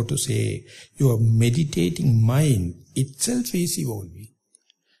 or to say, your meditating mind itself is evolving.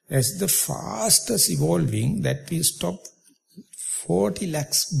 As the fastest evolving, that will stop 40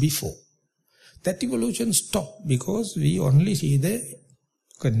 lakhs before. That evolution stopped because we only see the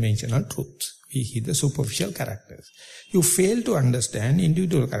conventional truth. We see the superficial characters. You fail to understand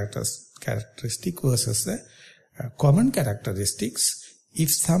individual characteristic versus the common characteristics.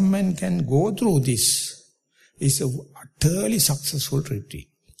 If someone can go through this, it's a utterly successful retreat.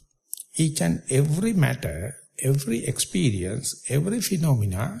 Each and every matter, every experience, every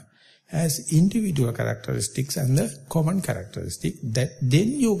phenomena has individual characteristics and the common characteristic. That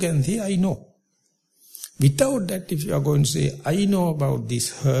then you can say, I know. Without that, if you are going to say, I know about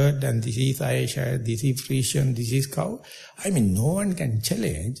this herd and this is Ayrshire, this is Frisian, this is cow, I mean, no one can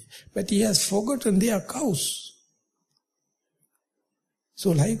challenge, but he has forgotten they are cows.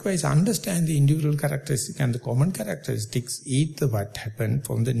 So likewise, understand the individual characteristic and the common characteristics is what happened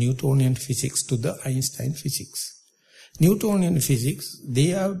from the Newtonian physics to the Einstein physics. Newtonian physics,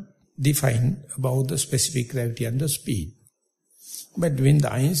 they are defined about the specific gravity and the speed. But when the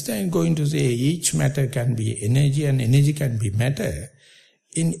Einstein going to say each matter can be energy and energy can be matter,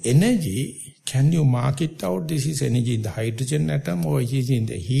 in energy, can you mark it out, this is energy in the hydrogen atom or it is in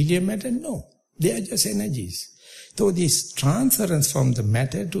the helium atom? No, they are just energies. So this transference from the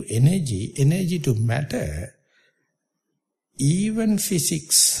matter to energy, energy to matter, even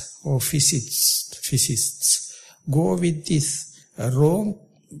physics or physicists go with this wrong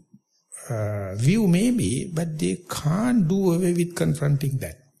view maybe, but they can't do away with confronting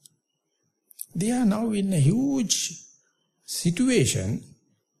that. They are now in a huge situation.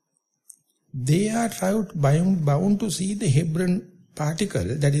 They are bound to see the Hebron particle,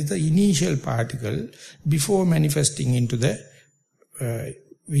 that is the initial particle, before manifesting into the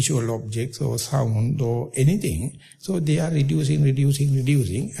visual objects or sound or anything. So they are reducing,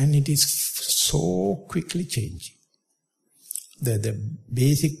 and it is so quickly changing. The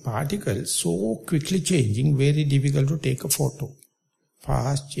basic particle so quickly changing, very difficult to take a photo.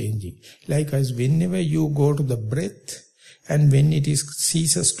 Fast changing. Likewise, whenever you go to the breath and when it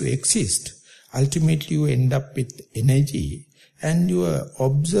ceases to exist, ultimately you end up with energy and your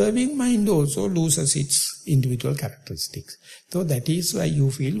observing mind also loses its individual characteristics. So that is why you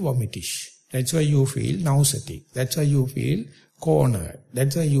feel vomitish. That's why you feel nauseatic. That's why you feel cornered.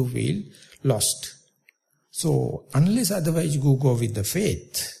 That's why you feel lost. So, unless otherwise you go with the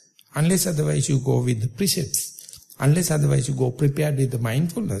faith, unless otherwise you go with the precepts, unless otherwise you go prepared with the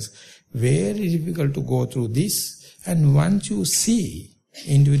mindfulness, very difficult to go through this. And once you see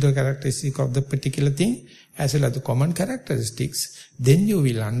individual characteristic of the particular thing, as well as the common characteristics, then you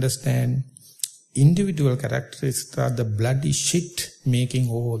will understand individual characteristics are the bloody shit making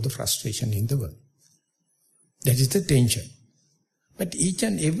all the frustration in the world. That is the tension. But each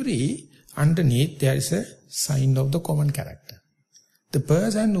and every underneath there is a sign of the common character. The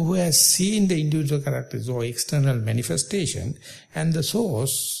person who has seen the individual characters or external manifestation and the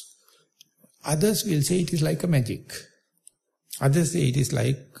source, others will say it is like a magic. Others say it is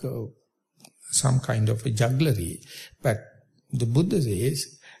like some kind of a jugglery. But the Buddha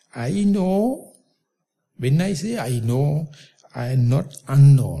says, I know, when I say I know, I am not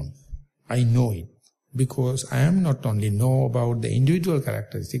unknown. I know it. Because I am not only know about the individual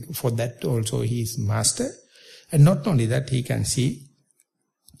characteristic, for that also he is master, And not only that, he can see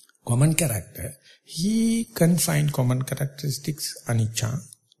common character. He can find common characteristics, anicca,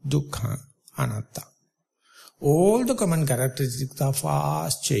 dukkha, anatta. All the common characteristics are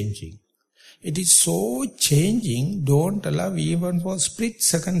fast changing. It is so changing, don't allow even for a split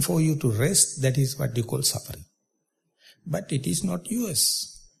second for you to rest. That is what you call suffering. But it is not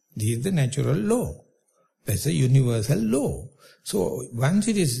yours. This is the natural law. That's a universal law. So once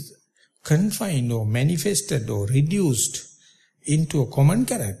it is confined or manifested or reduced into a common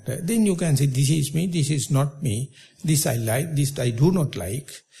character, then you can say, this is me, this is not me, this I like, this I do not like,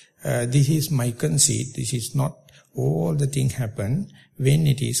 this is my conceit, this is not. All the things happen when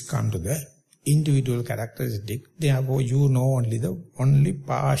it is come to the individual characteristic. Therefore, you know only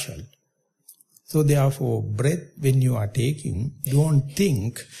partial. So therefore, breath, when you are taking, don't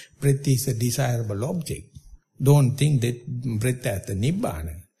think breath is a desirable object. Don't think that breath as the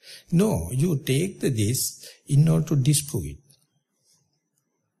nibbana. No, you take this in order to disprove it.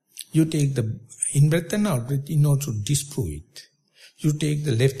 You take the in-breath and out-breath in order to disprove it. You take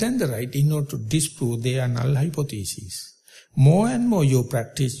the left and the right in order to disprove they are null hypotheses. More and more you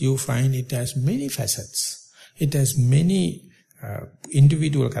practice, you find it has many facets. It has many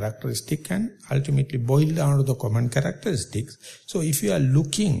individual characteristics and ultimately boil down to the common characteristics. So if you are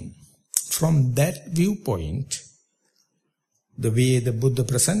looking from that viewpoint, the way the Buddha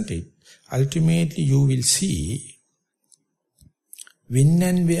presented, ultimately you will see when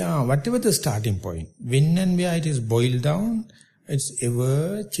and where, whatever the starting point, when and where it is boiled down, it's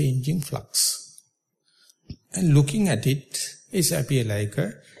ever-changing flux. And looking at it, it appears like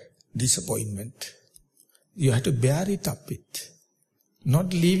a disappointment. You have to bear it up with.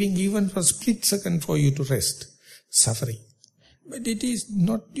 Not leaving even for a split second for you to rest. Suffering. But it is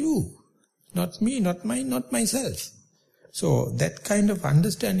not you, not me, not mine, not myself. So that kind of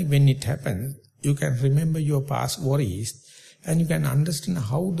understanding, when it happens, you can remember your past worries and you can understand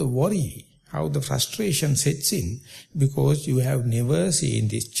how the worry, how the frustration sets in, because you have never seen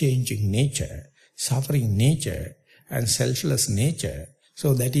this changing nature, suffering nature and selfless nature.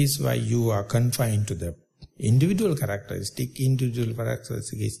 So that is why you are confined to the individual characteristic. Individual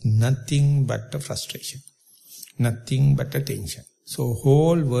characteristic is nothing but a frustration, nothing but a tension. So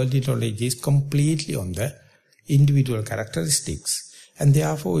whole worldly knowledge is completely on the individual characteristics. And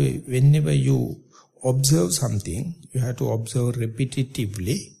therefore, whenever you observe something, you have to observe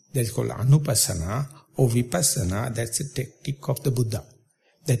repetitively. That's called anupassana or vipassana. That's the technique of the Buddha.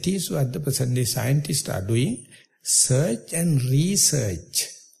 That is what the present-day scientists are doing. Search and research.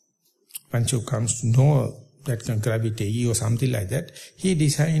 Once you come to know that gravity or something like that, he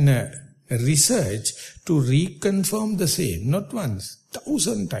designed a research to reconfirm the same. Not once,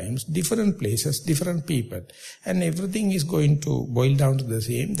 1,000 times, different places, different people. And everything is going to boil down to the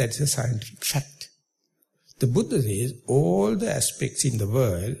same. That's a scientific fact. The Buddha says, all the aspects in the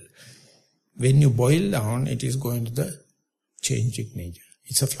world, when you boil down, it is going to the changing nature.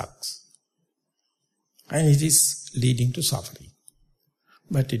 It's a flux. And it is leading to suffering.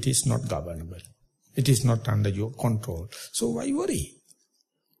 But it is not governable. It is not under your control. So why worry?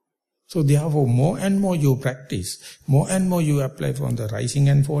 So therefore, more and more you practice, more and more you apply from the rising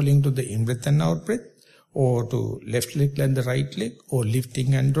and falling to the in-breath and out-breath, or to left leg and the right leg, or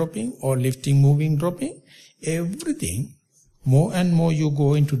lifting and dropping, or lifting, moving, dropping. Everything, more and more you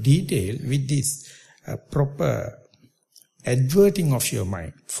go into detail with this proper adverting of your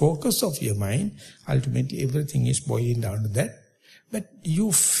mind, focus of your mind, ultimately everything is boiling down to that. But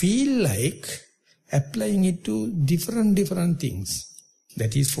you feel like applying it to different things.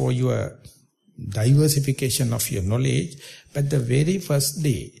 That is for your diversification of your knowledge. But the very first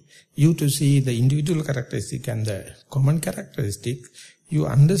day, you to see the individual characteristic and the common characteristic, you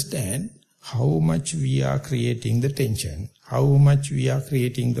understand how much we are creating the tension, how much we are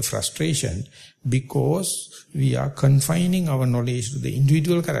creating the frustration, because we are confining our knowledge to the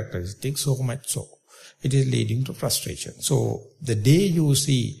individual characteristics so much so. It is leading to frustration. So the day you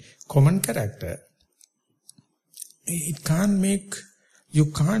see common character, it can't make,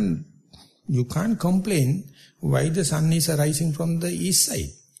 you can't complain why the sun is arising from the east side.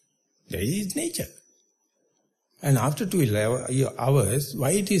 That is nature. And after 12 hours,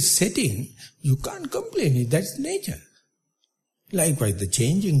 why it is setting, you can't complain. That's nature. Likewise, the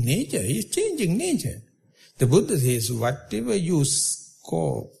changing nature is changing nature. The Buddha says, whatever you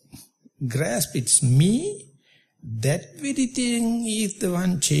grasp, it's me, that very thing is the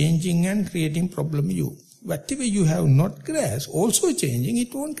one changing and creating problem you. Whatever you have not grasped, also changing,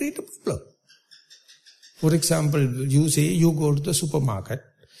 it won't create a problem. For example, you say you go to the supermarket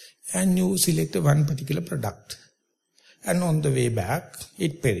and you select one particular product. And on the way back,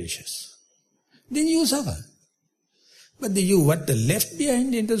 it perishes. Then you suffer. But what the left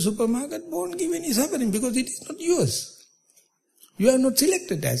behind in the supermarket won't give any suffering because it is not yours. You are not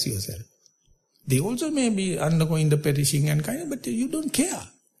selected as yourself. They also may be undergoing the perishing and kind of, but you don't care.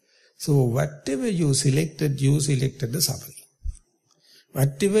 So whatever you selected the suffering.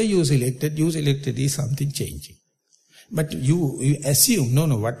 Whatever you selected is something changing. But you assume, no,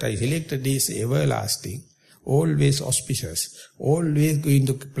 what I selected is everlasting, always auspicious, always going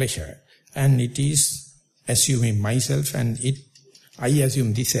to pleasure. And it is assuming myself and I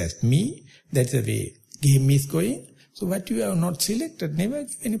assume this as me, that's the way game is going. So what you have not selected, never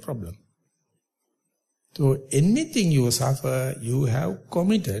any problem. So anything you suffer, you have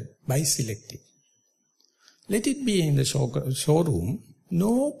committed by selecting. Let it be in the showroom,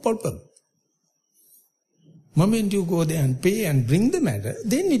 no problem. Moment you go there and pay and bring the matter,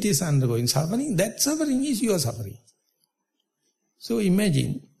 then it is undergoing suffering. That suffering is your suffering. So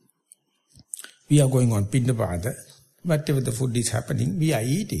imagine, we are going on Pindapata, whatever the food is happening, we are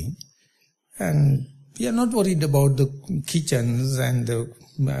eating, and we are not worried about the kitchens and the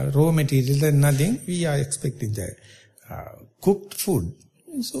raw materials and nothing. We are expecting the cooked food.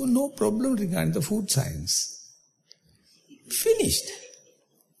 So no problem regarding the food science. Finished.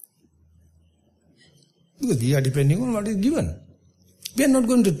 Because we are depending on what is given. We are not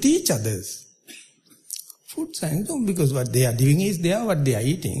going to teach others. Food science, no, because what they are doing is what they are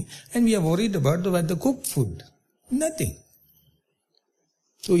eating, and we are worried about the cooked food. Nothing.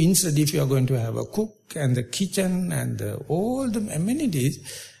 So instead, if you are going to have a cook and the kitchen and all the amenities,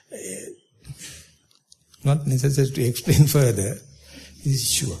 not necessary to explain further,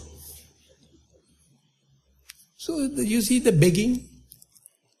 is sure. So you see the begging,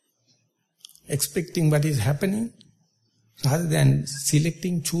 expecting what is happening, rather than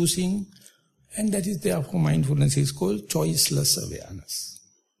selecting, choosing, and that is therefore mindfulness is called choiceless awareness.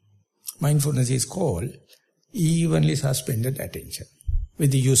 Mindfulness is called evenly suspended attention.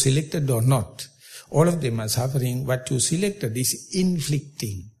 Whether you selected or not, all of them are suffering. What you selected is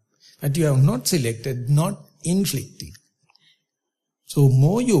inflicting. What you have not selected, not inflicting. So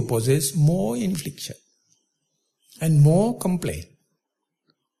more you possess, more infliction. And more complaint.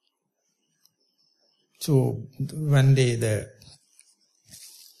 So one day the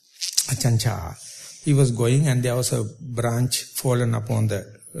Achancha, he was going and there was a branch fallen upon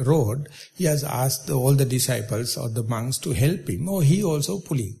the road. He has asked all the disciples or the monks to help him. Oh, he also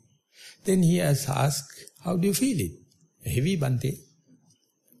pulling. Then he has asked, how do you feel it? Heavy, Bante.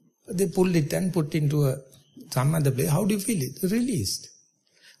 They pulled it and put into some other place. How do you feel it? Released.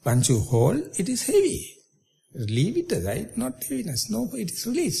 Once you hold, it is heavy. Leave it aside, not heaviness. No, it is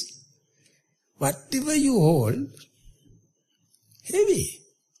released. Whatever you hold, heavy.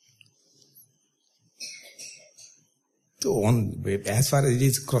 So as far as it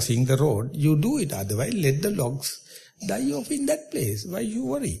is crossing the road, you do it. Otherwise, let the logs die off in that place. Why you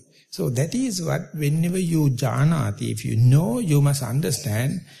worry? So that is what, whenever you janati, if you know, you must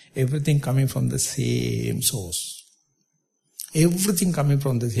understand everything coming from the same source. Everything coming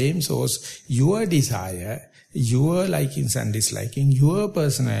from the same source, your desire, your likings and disliking, your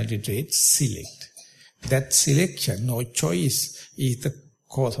personality traits, select. That selection or choice is the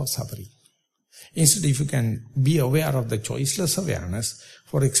cause of suffering. Instead, if you can be aware of the choiceless awareness,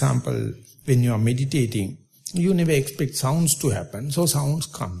 for example, when you are meditating, you never expect sounds to happen, so sounds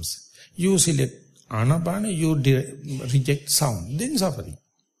comes. You select anapana, you reject sound, then suffering.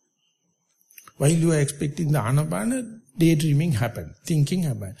 While you are expecting the anapana, daydreaming happen, thinking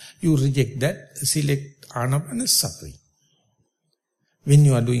happen. You reject that, select anapana, suffering. When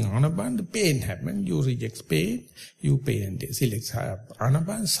you are doing anapana, the pain happen, you reject pain, you pain and select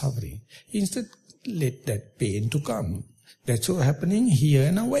anapana, suffering. Instead, let that pain to come. That's what's happening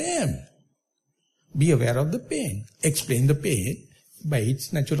here, now I am. Be aware of the pain. Explain the pain by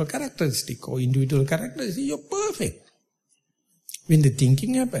its natural characteristic or individual characteristic. You're perfect. When the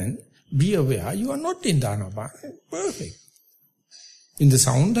thinking happens, be aware you are not in the anapana. Perfect. When the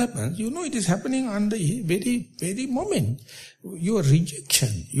sound happens, you know it is happening on the very moment. Your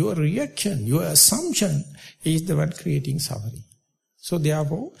rejection, your reaction, your assumption is the one creating suffering. So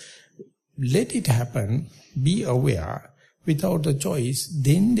therefore, let it happen, be aware, without a choice,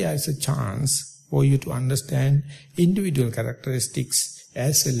 then there is a chance for you to understand individual characteristics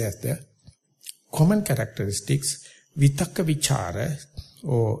as well as the common characteristics, vitakka vichara,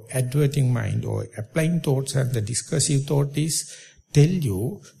 or adverting mind, or applying thoughts and the discursive thought is tell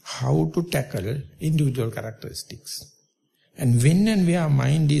you how to tackle individual characteristics. And when and where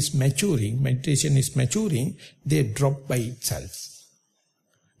mind is maturing, meditation is maturing, they drop by itself.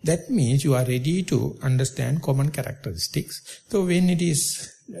 That means you are ready to understand common characteristics. So when it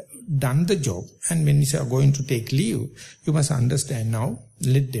is done the job, and when you are going to take leave, you must understand now,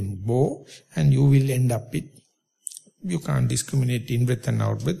 let them go, and you will end up with, you can't discriminate in breath and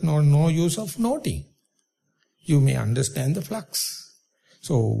out breath, no use of noting. You may understand the flux.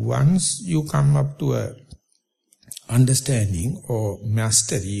 So once you come up to a understanding or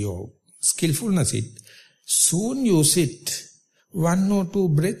mastery or skillfulness, soon you sit 1 or 2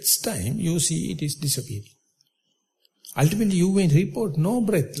 breaths time, you see it is disappearing. Ultimately you may report no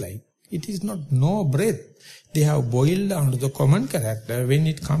breath like. It is not no breath. They have boiled down to the common character. When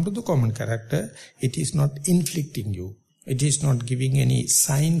it comes to the common character, it is not inflicting you. It is not giving any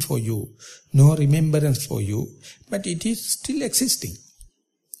sign for you, no remembrance for you, but it is still existing.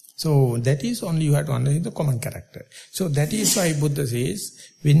 So that is only you have to understand the common character. So that is why Buddha says,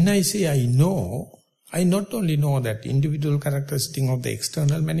 when I say I know, I not only know that individual characteristic of the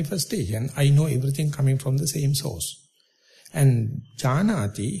external manifestation, I know everything coming from the same source. And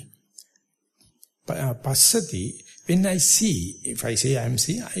janati, passati, when I see, if I say I am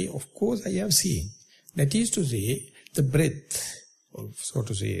seeing, of course I have seen. That is to say, the breath, or so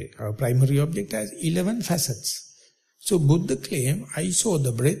to say, our primary object has 11 facets. So Buddha claimed, I saw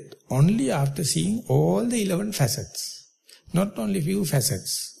the breath only after seeing all the 11 facets. Not only few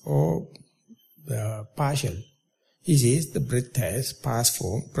facets or partial. He says the breath has past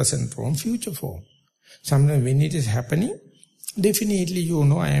form, present form, future form. Sometimes when it is happening, definitely you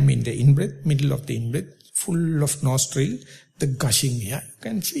know I am in the in-breath, middle of the in-breath, full of nostril, the gushing air, you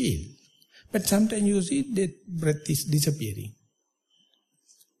can feel. But sometimes you see that breath is disappearing.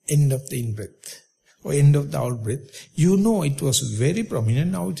 End of the in-breath or end of the out-breath. You know it was very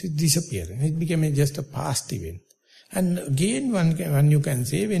prominent, now it is disappearing. It became just a past event. And again one you can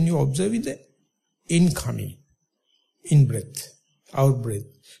say, when you observe the incoming, in-breath, out-breath.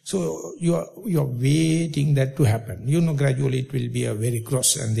 So you are waiting that to happen. You know gradually it will be a very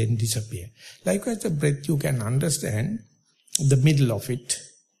gross and then disappear. Likewise the breath you can understand the middle of it,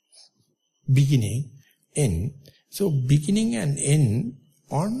 beginning, end. So beginning and end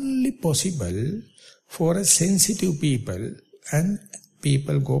only possible for a sensitive people, and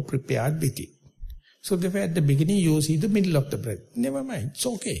people go prepared with it. So therefore at the beginning you see the middle of the breath. Never mind, it's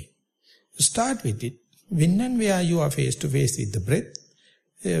okay. Start with it. When and where you are face to face with the breath,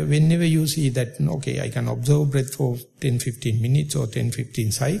 whenever you see that, okay, I can observe breath for 10-15 minutes or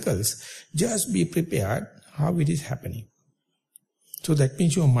 10-15 cycles, just be prepared how it is happening. So that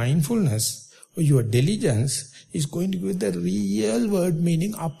means your mindfulness or your diligence is going to give the real word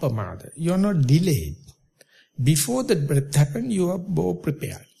meaning appamada. You are not delayed. Before the breath happens, you are more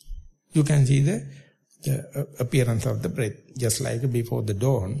prepared. You can see the appearance of the breath, just like before the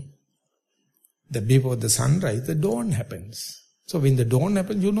dawn. Before the sunrise, the dawn happens. So when the dawn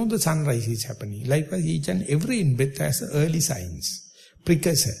happens, you know the sunrise is happening. Likewise, each and every in-breath has early signs,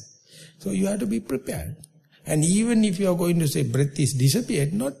 precursor. So you have to be prepared. And even if you are going to say breath is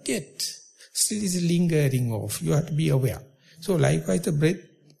disappeared, not yet. Still is lingering off. You have to be aware. So likewise the breath,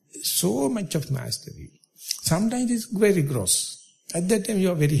 so much of mastery. Sometimes it's very gross. At that time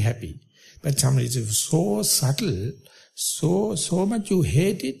you are very happy. But sometimes it's so subtle, so much you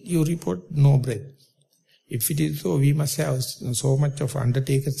hate it, you report no breath. If it is so, we must have so much of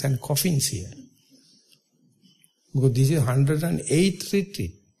undertakers and coffins here. Because this is 108th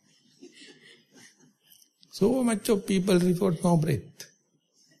retreat. So much of people report no breath.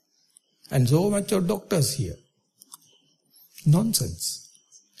 And so much of doctors here. Nonsense.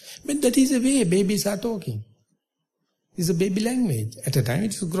 But that is the way babies are talking. It's a baby language. At a time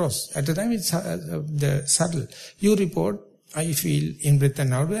it is gross. At a time it's the subtle. You report, I feel in breath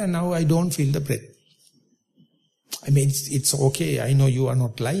and out, and now I don't feel the breath. I mean, it's okay. I know you are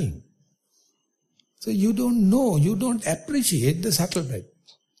not lying. So you don't know, you don't appreciate the subtle breath.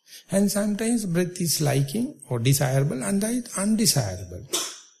 And sometimes breath is liking or desirable and it's undesirable.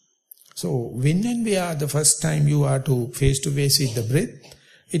 So when and where the first time you are to face with the breath,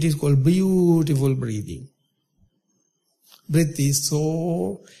 it is called beautiful breathing. Breath is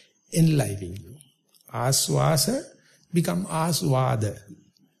so enlivening you. Aswasa become aswada.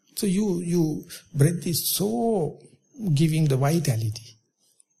 So breath is so giving the vitality,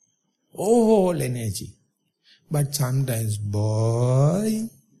 all energy. But sometimes, boy,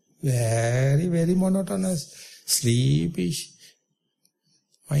 very, very monotonous, sleepish.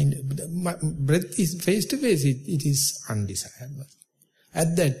 Breath is face to face, it is undesirable.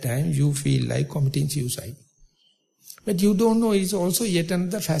 At that time, you feel like committing suicide. But you don't know it's also yet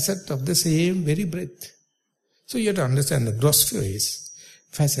another facet of the same very breath. So you have to understand the gross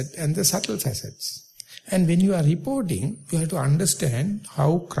facet and the subtle facets. And when you are reporting, you have to understand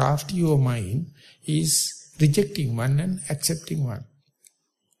how crafty your mind is rejecting one and accepting one.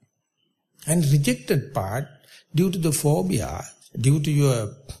 And rejected part, due to the phobia, due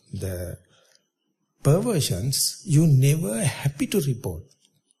to the perversions, you never happy to report.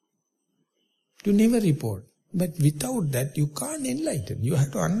 You never report. But without that, you can't enlighten. You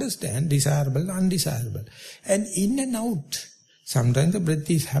have to understand desirable, undesirable. And in and out, sometimes the breath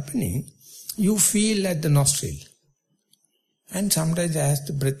is happening, you feel at the nostril. And sometimes as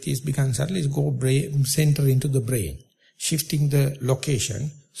the breath is becoming subtle, it go center into the brain, shifting the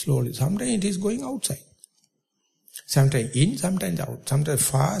location slowly. Sometimes it is going outside. Sometimes in, sometimes out. Sometimes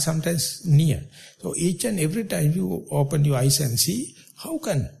far, sometimes near. So each and every time you open your eyes and see, how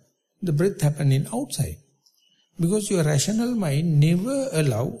can the breath happen in outside? Because your rational mind never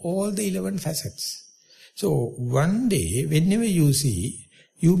allow all the 11 facets. So one day, whenever you see,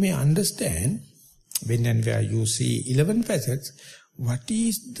 you may understand, when and where you see 11 facets, what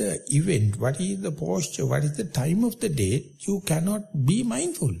is the event, what is the posture, what is the time of the day, you cannot be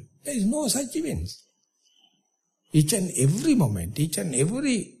mindful. There is no such events. Each and every moment, each and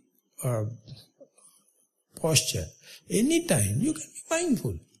every posture, any time, you can be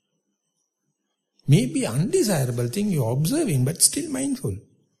mindful. Maybe undesirable thing you are observing, but still mindful.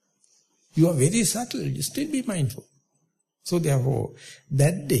 You are very subtle, you still be mindful. So therefore,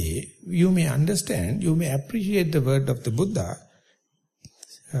 that day, you may understand, you may appreciate the word of the Buddha,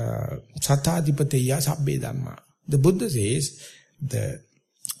 Sattadipateya sabbe dhamma. The Buddha says, the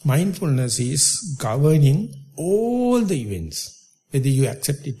mindfulness is governing all the events, whether you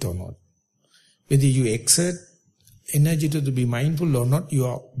accept it or not. Whether you exert energy to be mindful or not, you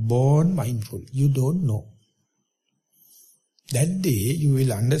are born mindful. You don't know. That day you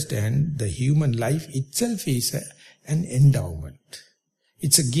will understand the human life itself is an endowment.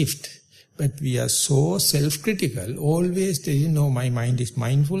 It's a gift. But we are so self-critical, always telling, no, my mind is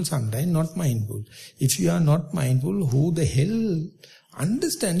mindful, sometimes not mindful. If you are not mindful, who the hell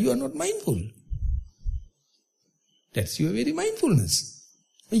understand you are not mindful? That's your very mindfulness.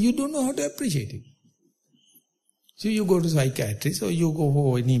 You don't know how to appreciate it. So you go to psychiatrist or you go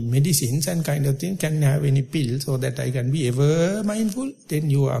for any medicines and kind of thing, can have any pills so that I can be ever mindful, then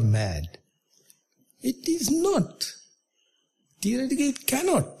you are mad. It is not. Theoretically it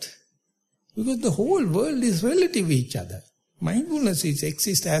cannot. Because the whole world is relative to each other. Mindfulness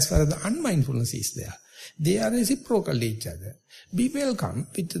exists as far as the unmindfulness is there. They are reciprocal to each other. Be welcome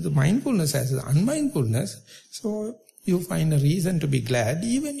with the mindfulness as the unmindfulness, so you find a reason to be glad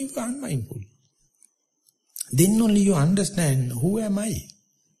even if you are unmindful. Then only you understand, who am I?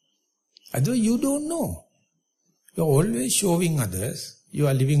 Otherwise you don't know. You are always showing others, you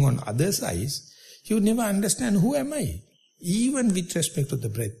are living on others' eyes, you never understand who am I, even with respect to the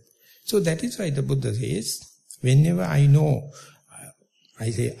breath. So that is why the Buddha says, whenever I know,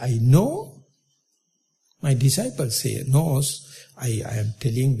 I say, I know, my disciples say, knows, I am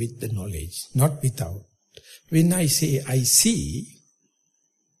telling with the knowledge, not without. When I say, I see,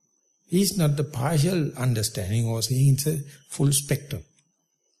 it's not the partial understanding or saying it's a full spectrum.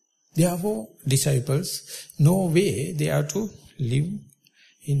 Therefore, disciples, no way they are to live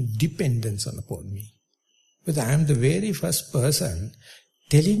in dependence upon me. But I am the very first person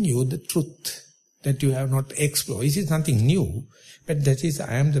telling you the truth that you have not explored. This is nothing new, but that is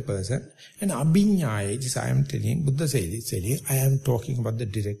I am the person. And abhinyaya, this I am telling, Buddha says, I am talking about the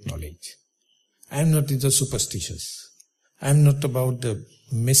direct knowledge. I am not the superstitious. I am not about the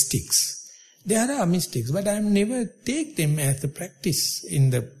mystics. There are mystics, but I am never take them as the practice in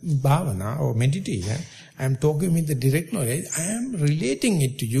the bhavana or meditation. I am talking with the direct knowledge. I am relating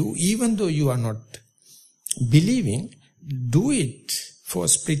it to you, even though you are not believing. Do it for a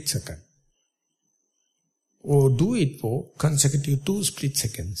split second. Or do it for consecutive 2 split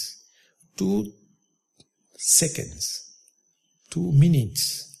seconds. 2 seconds. 2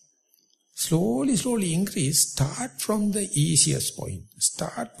 minutes. Slowly, slowly increase. Start from the easiest point.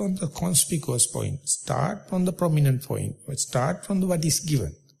 Start from the conspicuous point. Start from the prominent point. Start from what is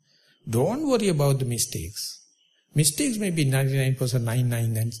given. Don't worry about the mistakes. Mistakes may be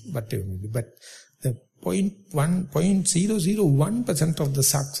 99.99 and whatever may be. But the 0.001% of the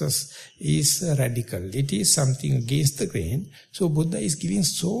success is radical. It is something against the grain. So Buddha is giving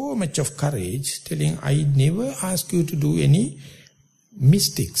so much of courage, telling, I never ask you to do any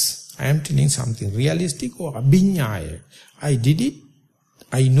mistakes. I am telling something realistic or abhinyaya. I did it.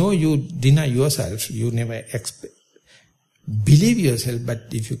 I know you deny yourself. You never believe yourself.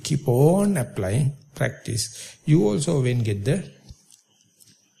 But if you keep on applying, practice, you also will get the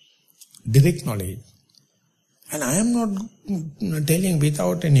direct knowledge. And I am not telling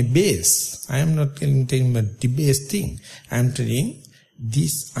without any base. I am not telling a debased thing. I am telling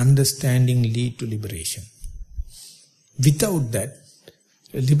this understanding lead to liberation. Without that,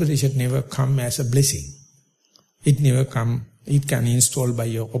 Liberation never come as a blessing. It never come, it can install by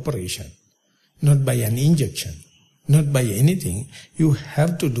your operation, not by an injection, not by anything. You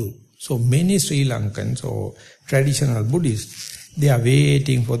have to do. So many Sri Lankans or traditional Buddhists, they are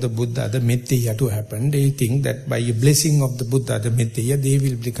waiting for the Buddha, the Metteyya to happen. They think that by a blessing of the Buddha, the Metteyya, they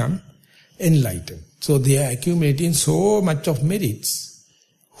will become enlightened. So they are accumulating so much of merits.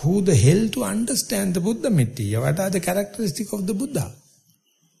 Who the hell to understand the Buddha Metteyya? What are the characteristics of the Buddha?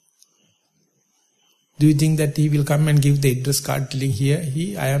 Do you think that he will come and give the address card telling here,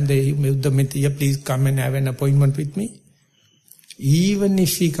 I am the Buddha Metteyya, please come and have an appointment with me? Even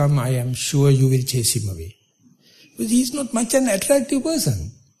if he come, I am sure you will chase him away. But he is not much an attractive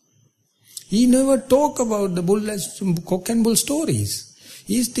person. He never talk about the bull, cock and bull stories.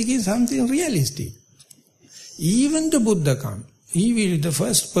 He is taking something realistic. Even the Buddha come, he will, the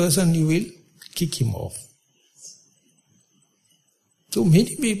first person you will kick him off. So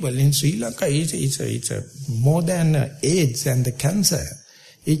many people in Sri Lanka, it's a more than AIDS and the cancer.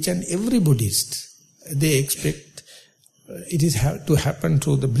 Each and every Buddhist, they expect it is to happen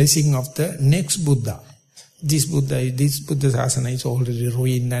through the blessing of the next Buddha. This Buddha Sasana is already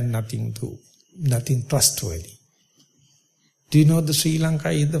ruined and nothing trustworthy. Do you know the Sri Lanka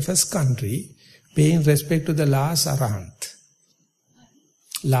is the first country paying respect to the last Arahant?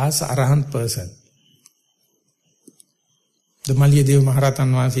 Last Arahant person. The Malukyaputtha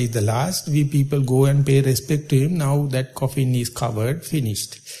Maharatan Vanaya is the last. We people go and pay respect to him. Now that coffin is covered,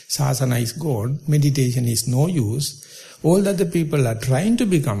 finished. Sasana is gone. Meditation is no use. All the other people are trying to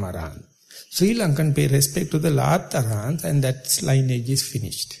become Arahant. Sri Lankan pay respect to the last Arahant and that lineage is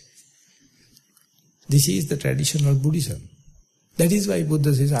finished. This is the traditional Buddhism. That is why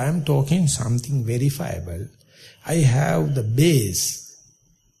Buddha says, I am talking something verifiable. I have the base.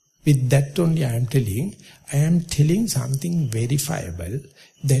 With that only I am telling something verifiable.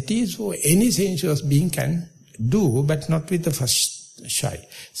 That is what any sensuous being can do, but not with the first shy,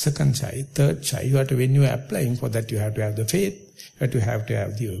 second shy, third shy. You have to, when you are applying for that, you have to have the faith, you have to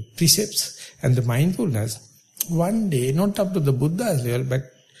have the precepts and the mindfulness. One day, not up to the Buddha's level, but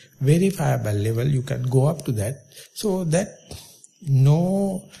verifiable level, you can go up to that. So that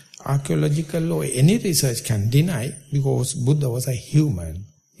no archaeological or any research can deny, because Buddha was a human.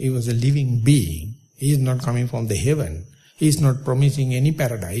 He was a living being. He is not coming from the heaven. He is not promising any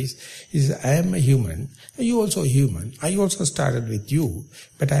paradise. He says, I am a human. You also a human. I also started with you.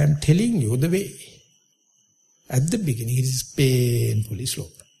 But I am telling you the way. At the beginning it is painfully slow.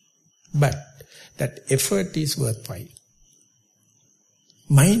 But that effort is worthwhile.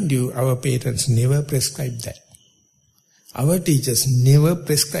 Mind you, our parents never prescribed that. Our teachers never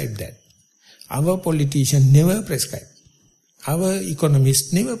prescribed that. Our politicians never prescribed. Our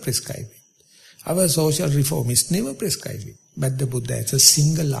economists never prescribe it. Our social reformists never prescribe it. But the Buddha is a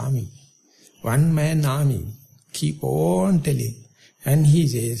single army. One-man army. Keep on telling. And he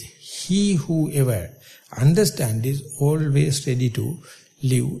says, he who ever understands is always ready to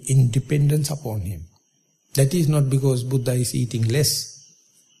live independence upon him. That is not because Buddha is eating less.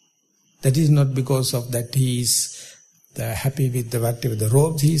 That is not because of that he is happy with the whatever the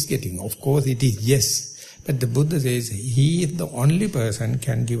robes he is getting. Of course it is, yes. But the Buddha says, he is the only person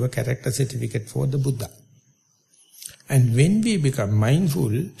can give a character certificate for the Buddha. And when we become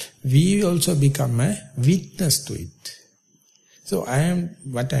mindful, we also become a witness to it. So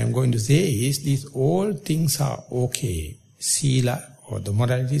what I am going to say is, these all things are okay. Sila or the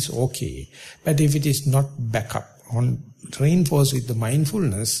morality is okay. But if it is not back up, reinforced with the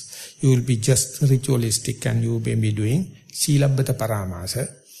mindfulness, you will be just ritualistic and you may be doing Silabbata Paramasa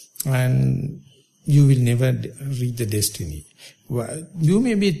and you will never reach the destiny. You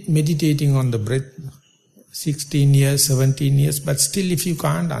may be meditating on the breath 16 years, 17 years, but still if you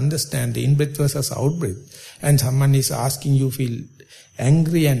can't understand the in-breath versus out-breath, and someone is asking you feel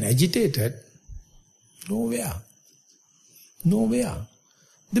angry and agitated, nowhere. Nowhere.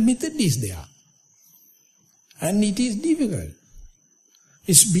 The method is there. And it is difficult.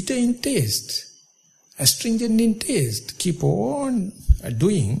 It's bitter in taste, astringent in taste. Keep on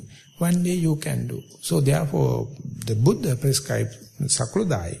doing. One day you can do. So therefore, the Buddha prescribed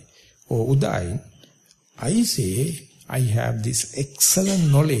Sakrudai or Udai. I say, I have this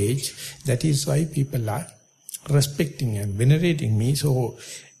excellent knowledge. That is why people are respecting and venerating me. So,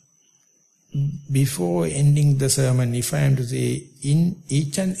 before ending the sermon, if I am to say, in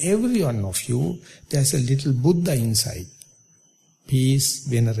each and every one of you, there's a little Buddha inside. Please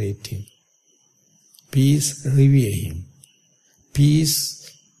venerate him. Please revere him. Please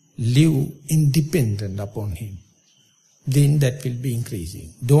live independent upon him. Then that will be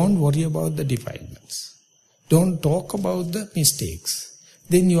increasing. Don't worry about the defilements. Don't talk about the mistakes.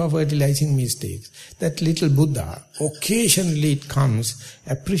 then you are fertilizing mistakes. That little Buddha, occasionally it comes,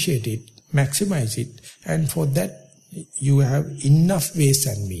 appreciate it, maximize it, and for that you have enough ways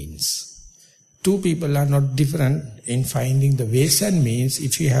and means. Two people are not different in finding the ways and means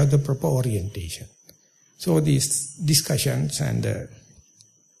if you have the proper orientation. So these discussions and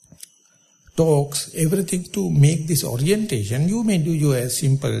talks, everything to make this orientation, you may do your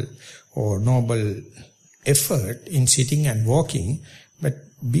simple or noble effort in sitting and walking, but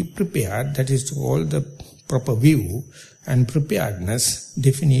be prepared, that is to all the proper view and preparedness,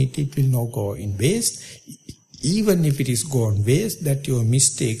 definitely it will not go in waste. Even if it is gone waste, that your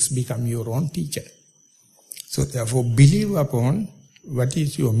mistakes become your own teacher. So therefore believe upon what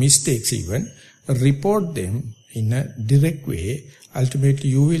is your mistakes even, report them in a direct way. Ultimately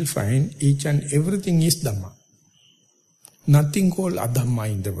you will find each and everything is Dhamma. Nothing called Adhamma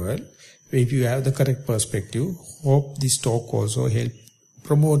in the world. If you have the correct perspective, hope this talk also help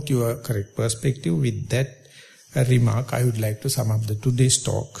promote your correct perspective. With that remark, I would like to sum up the today's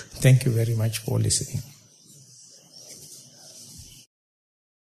talk. Thank you very much for listening.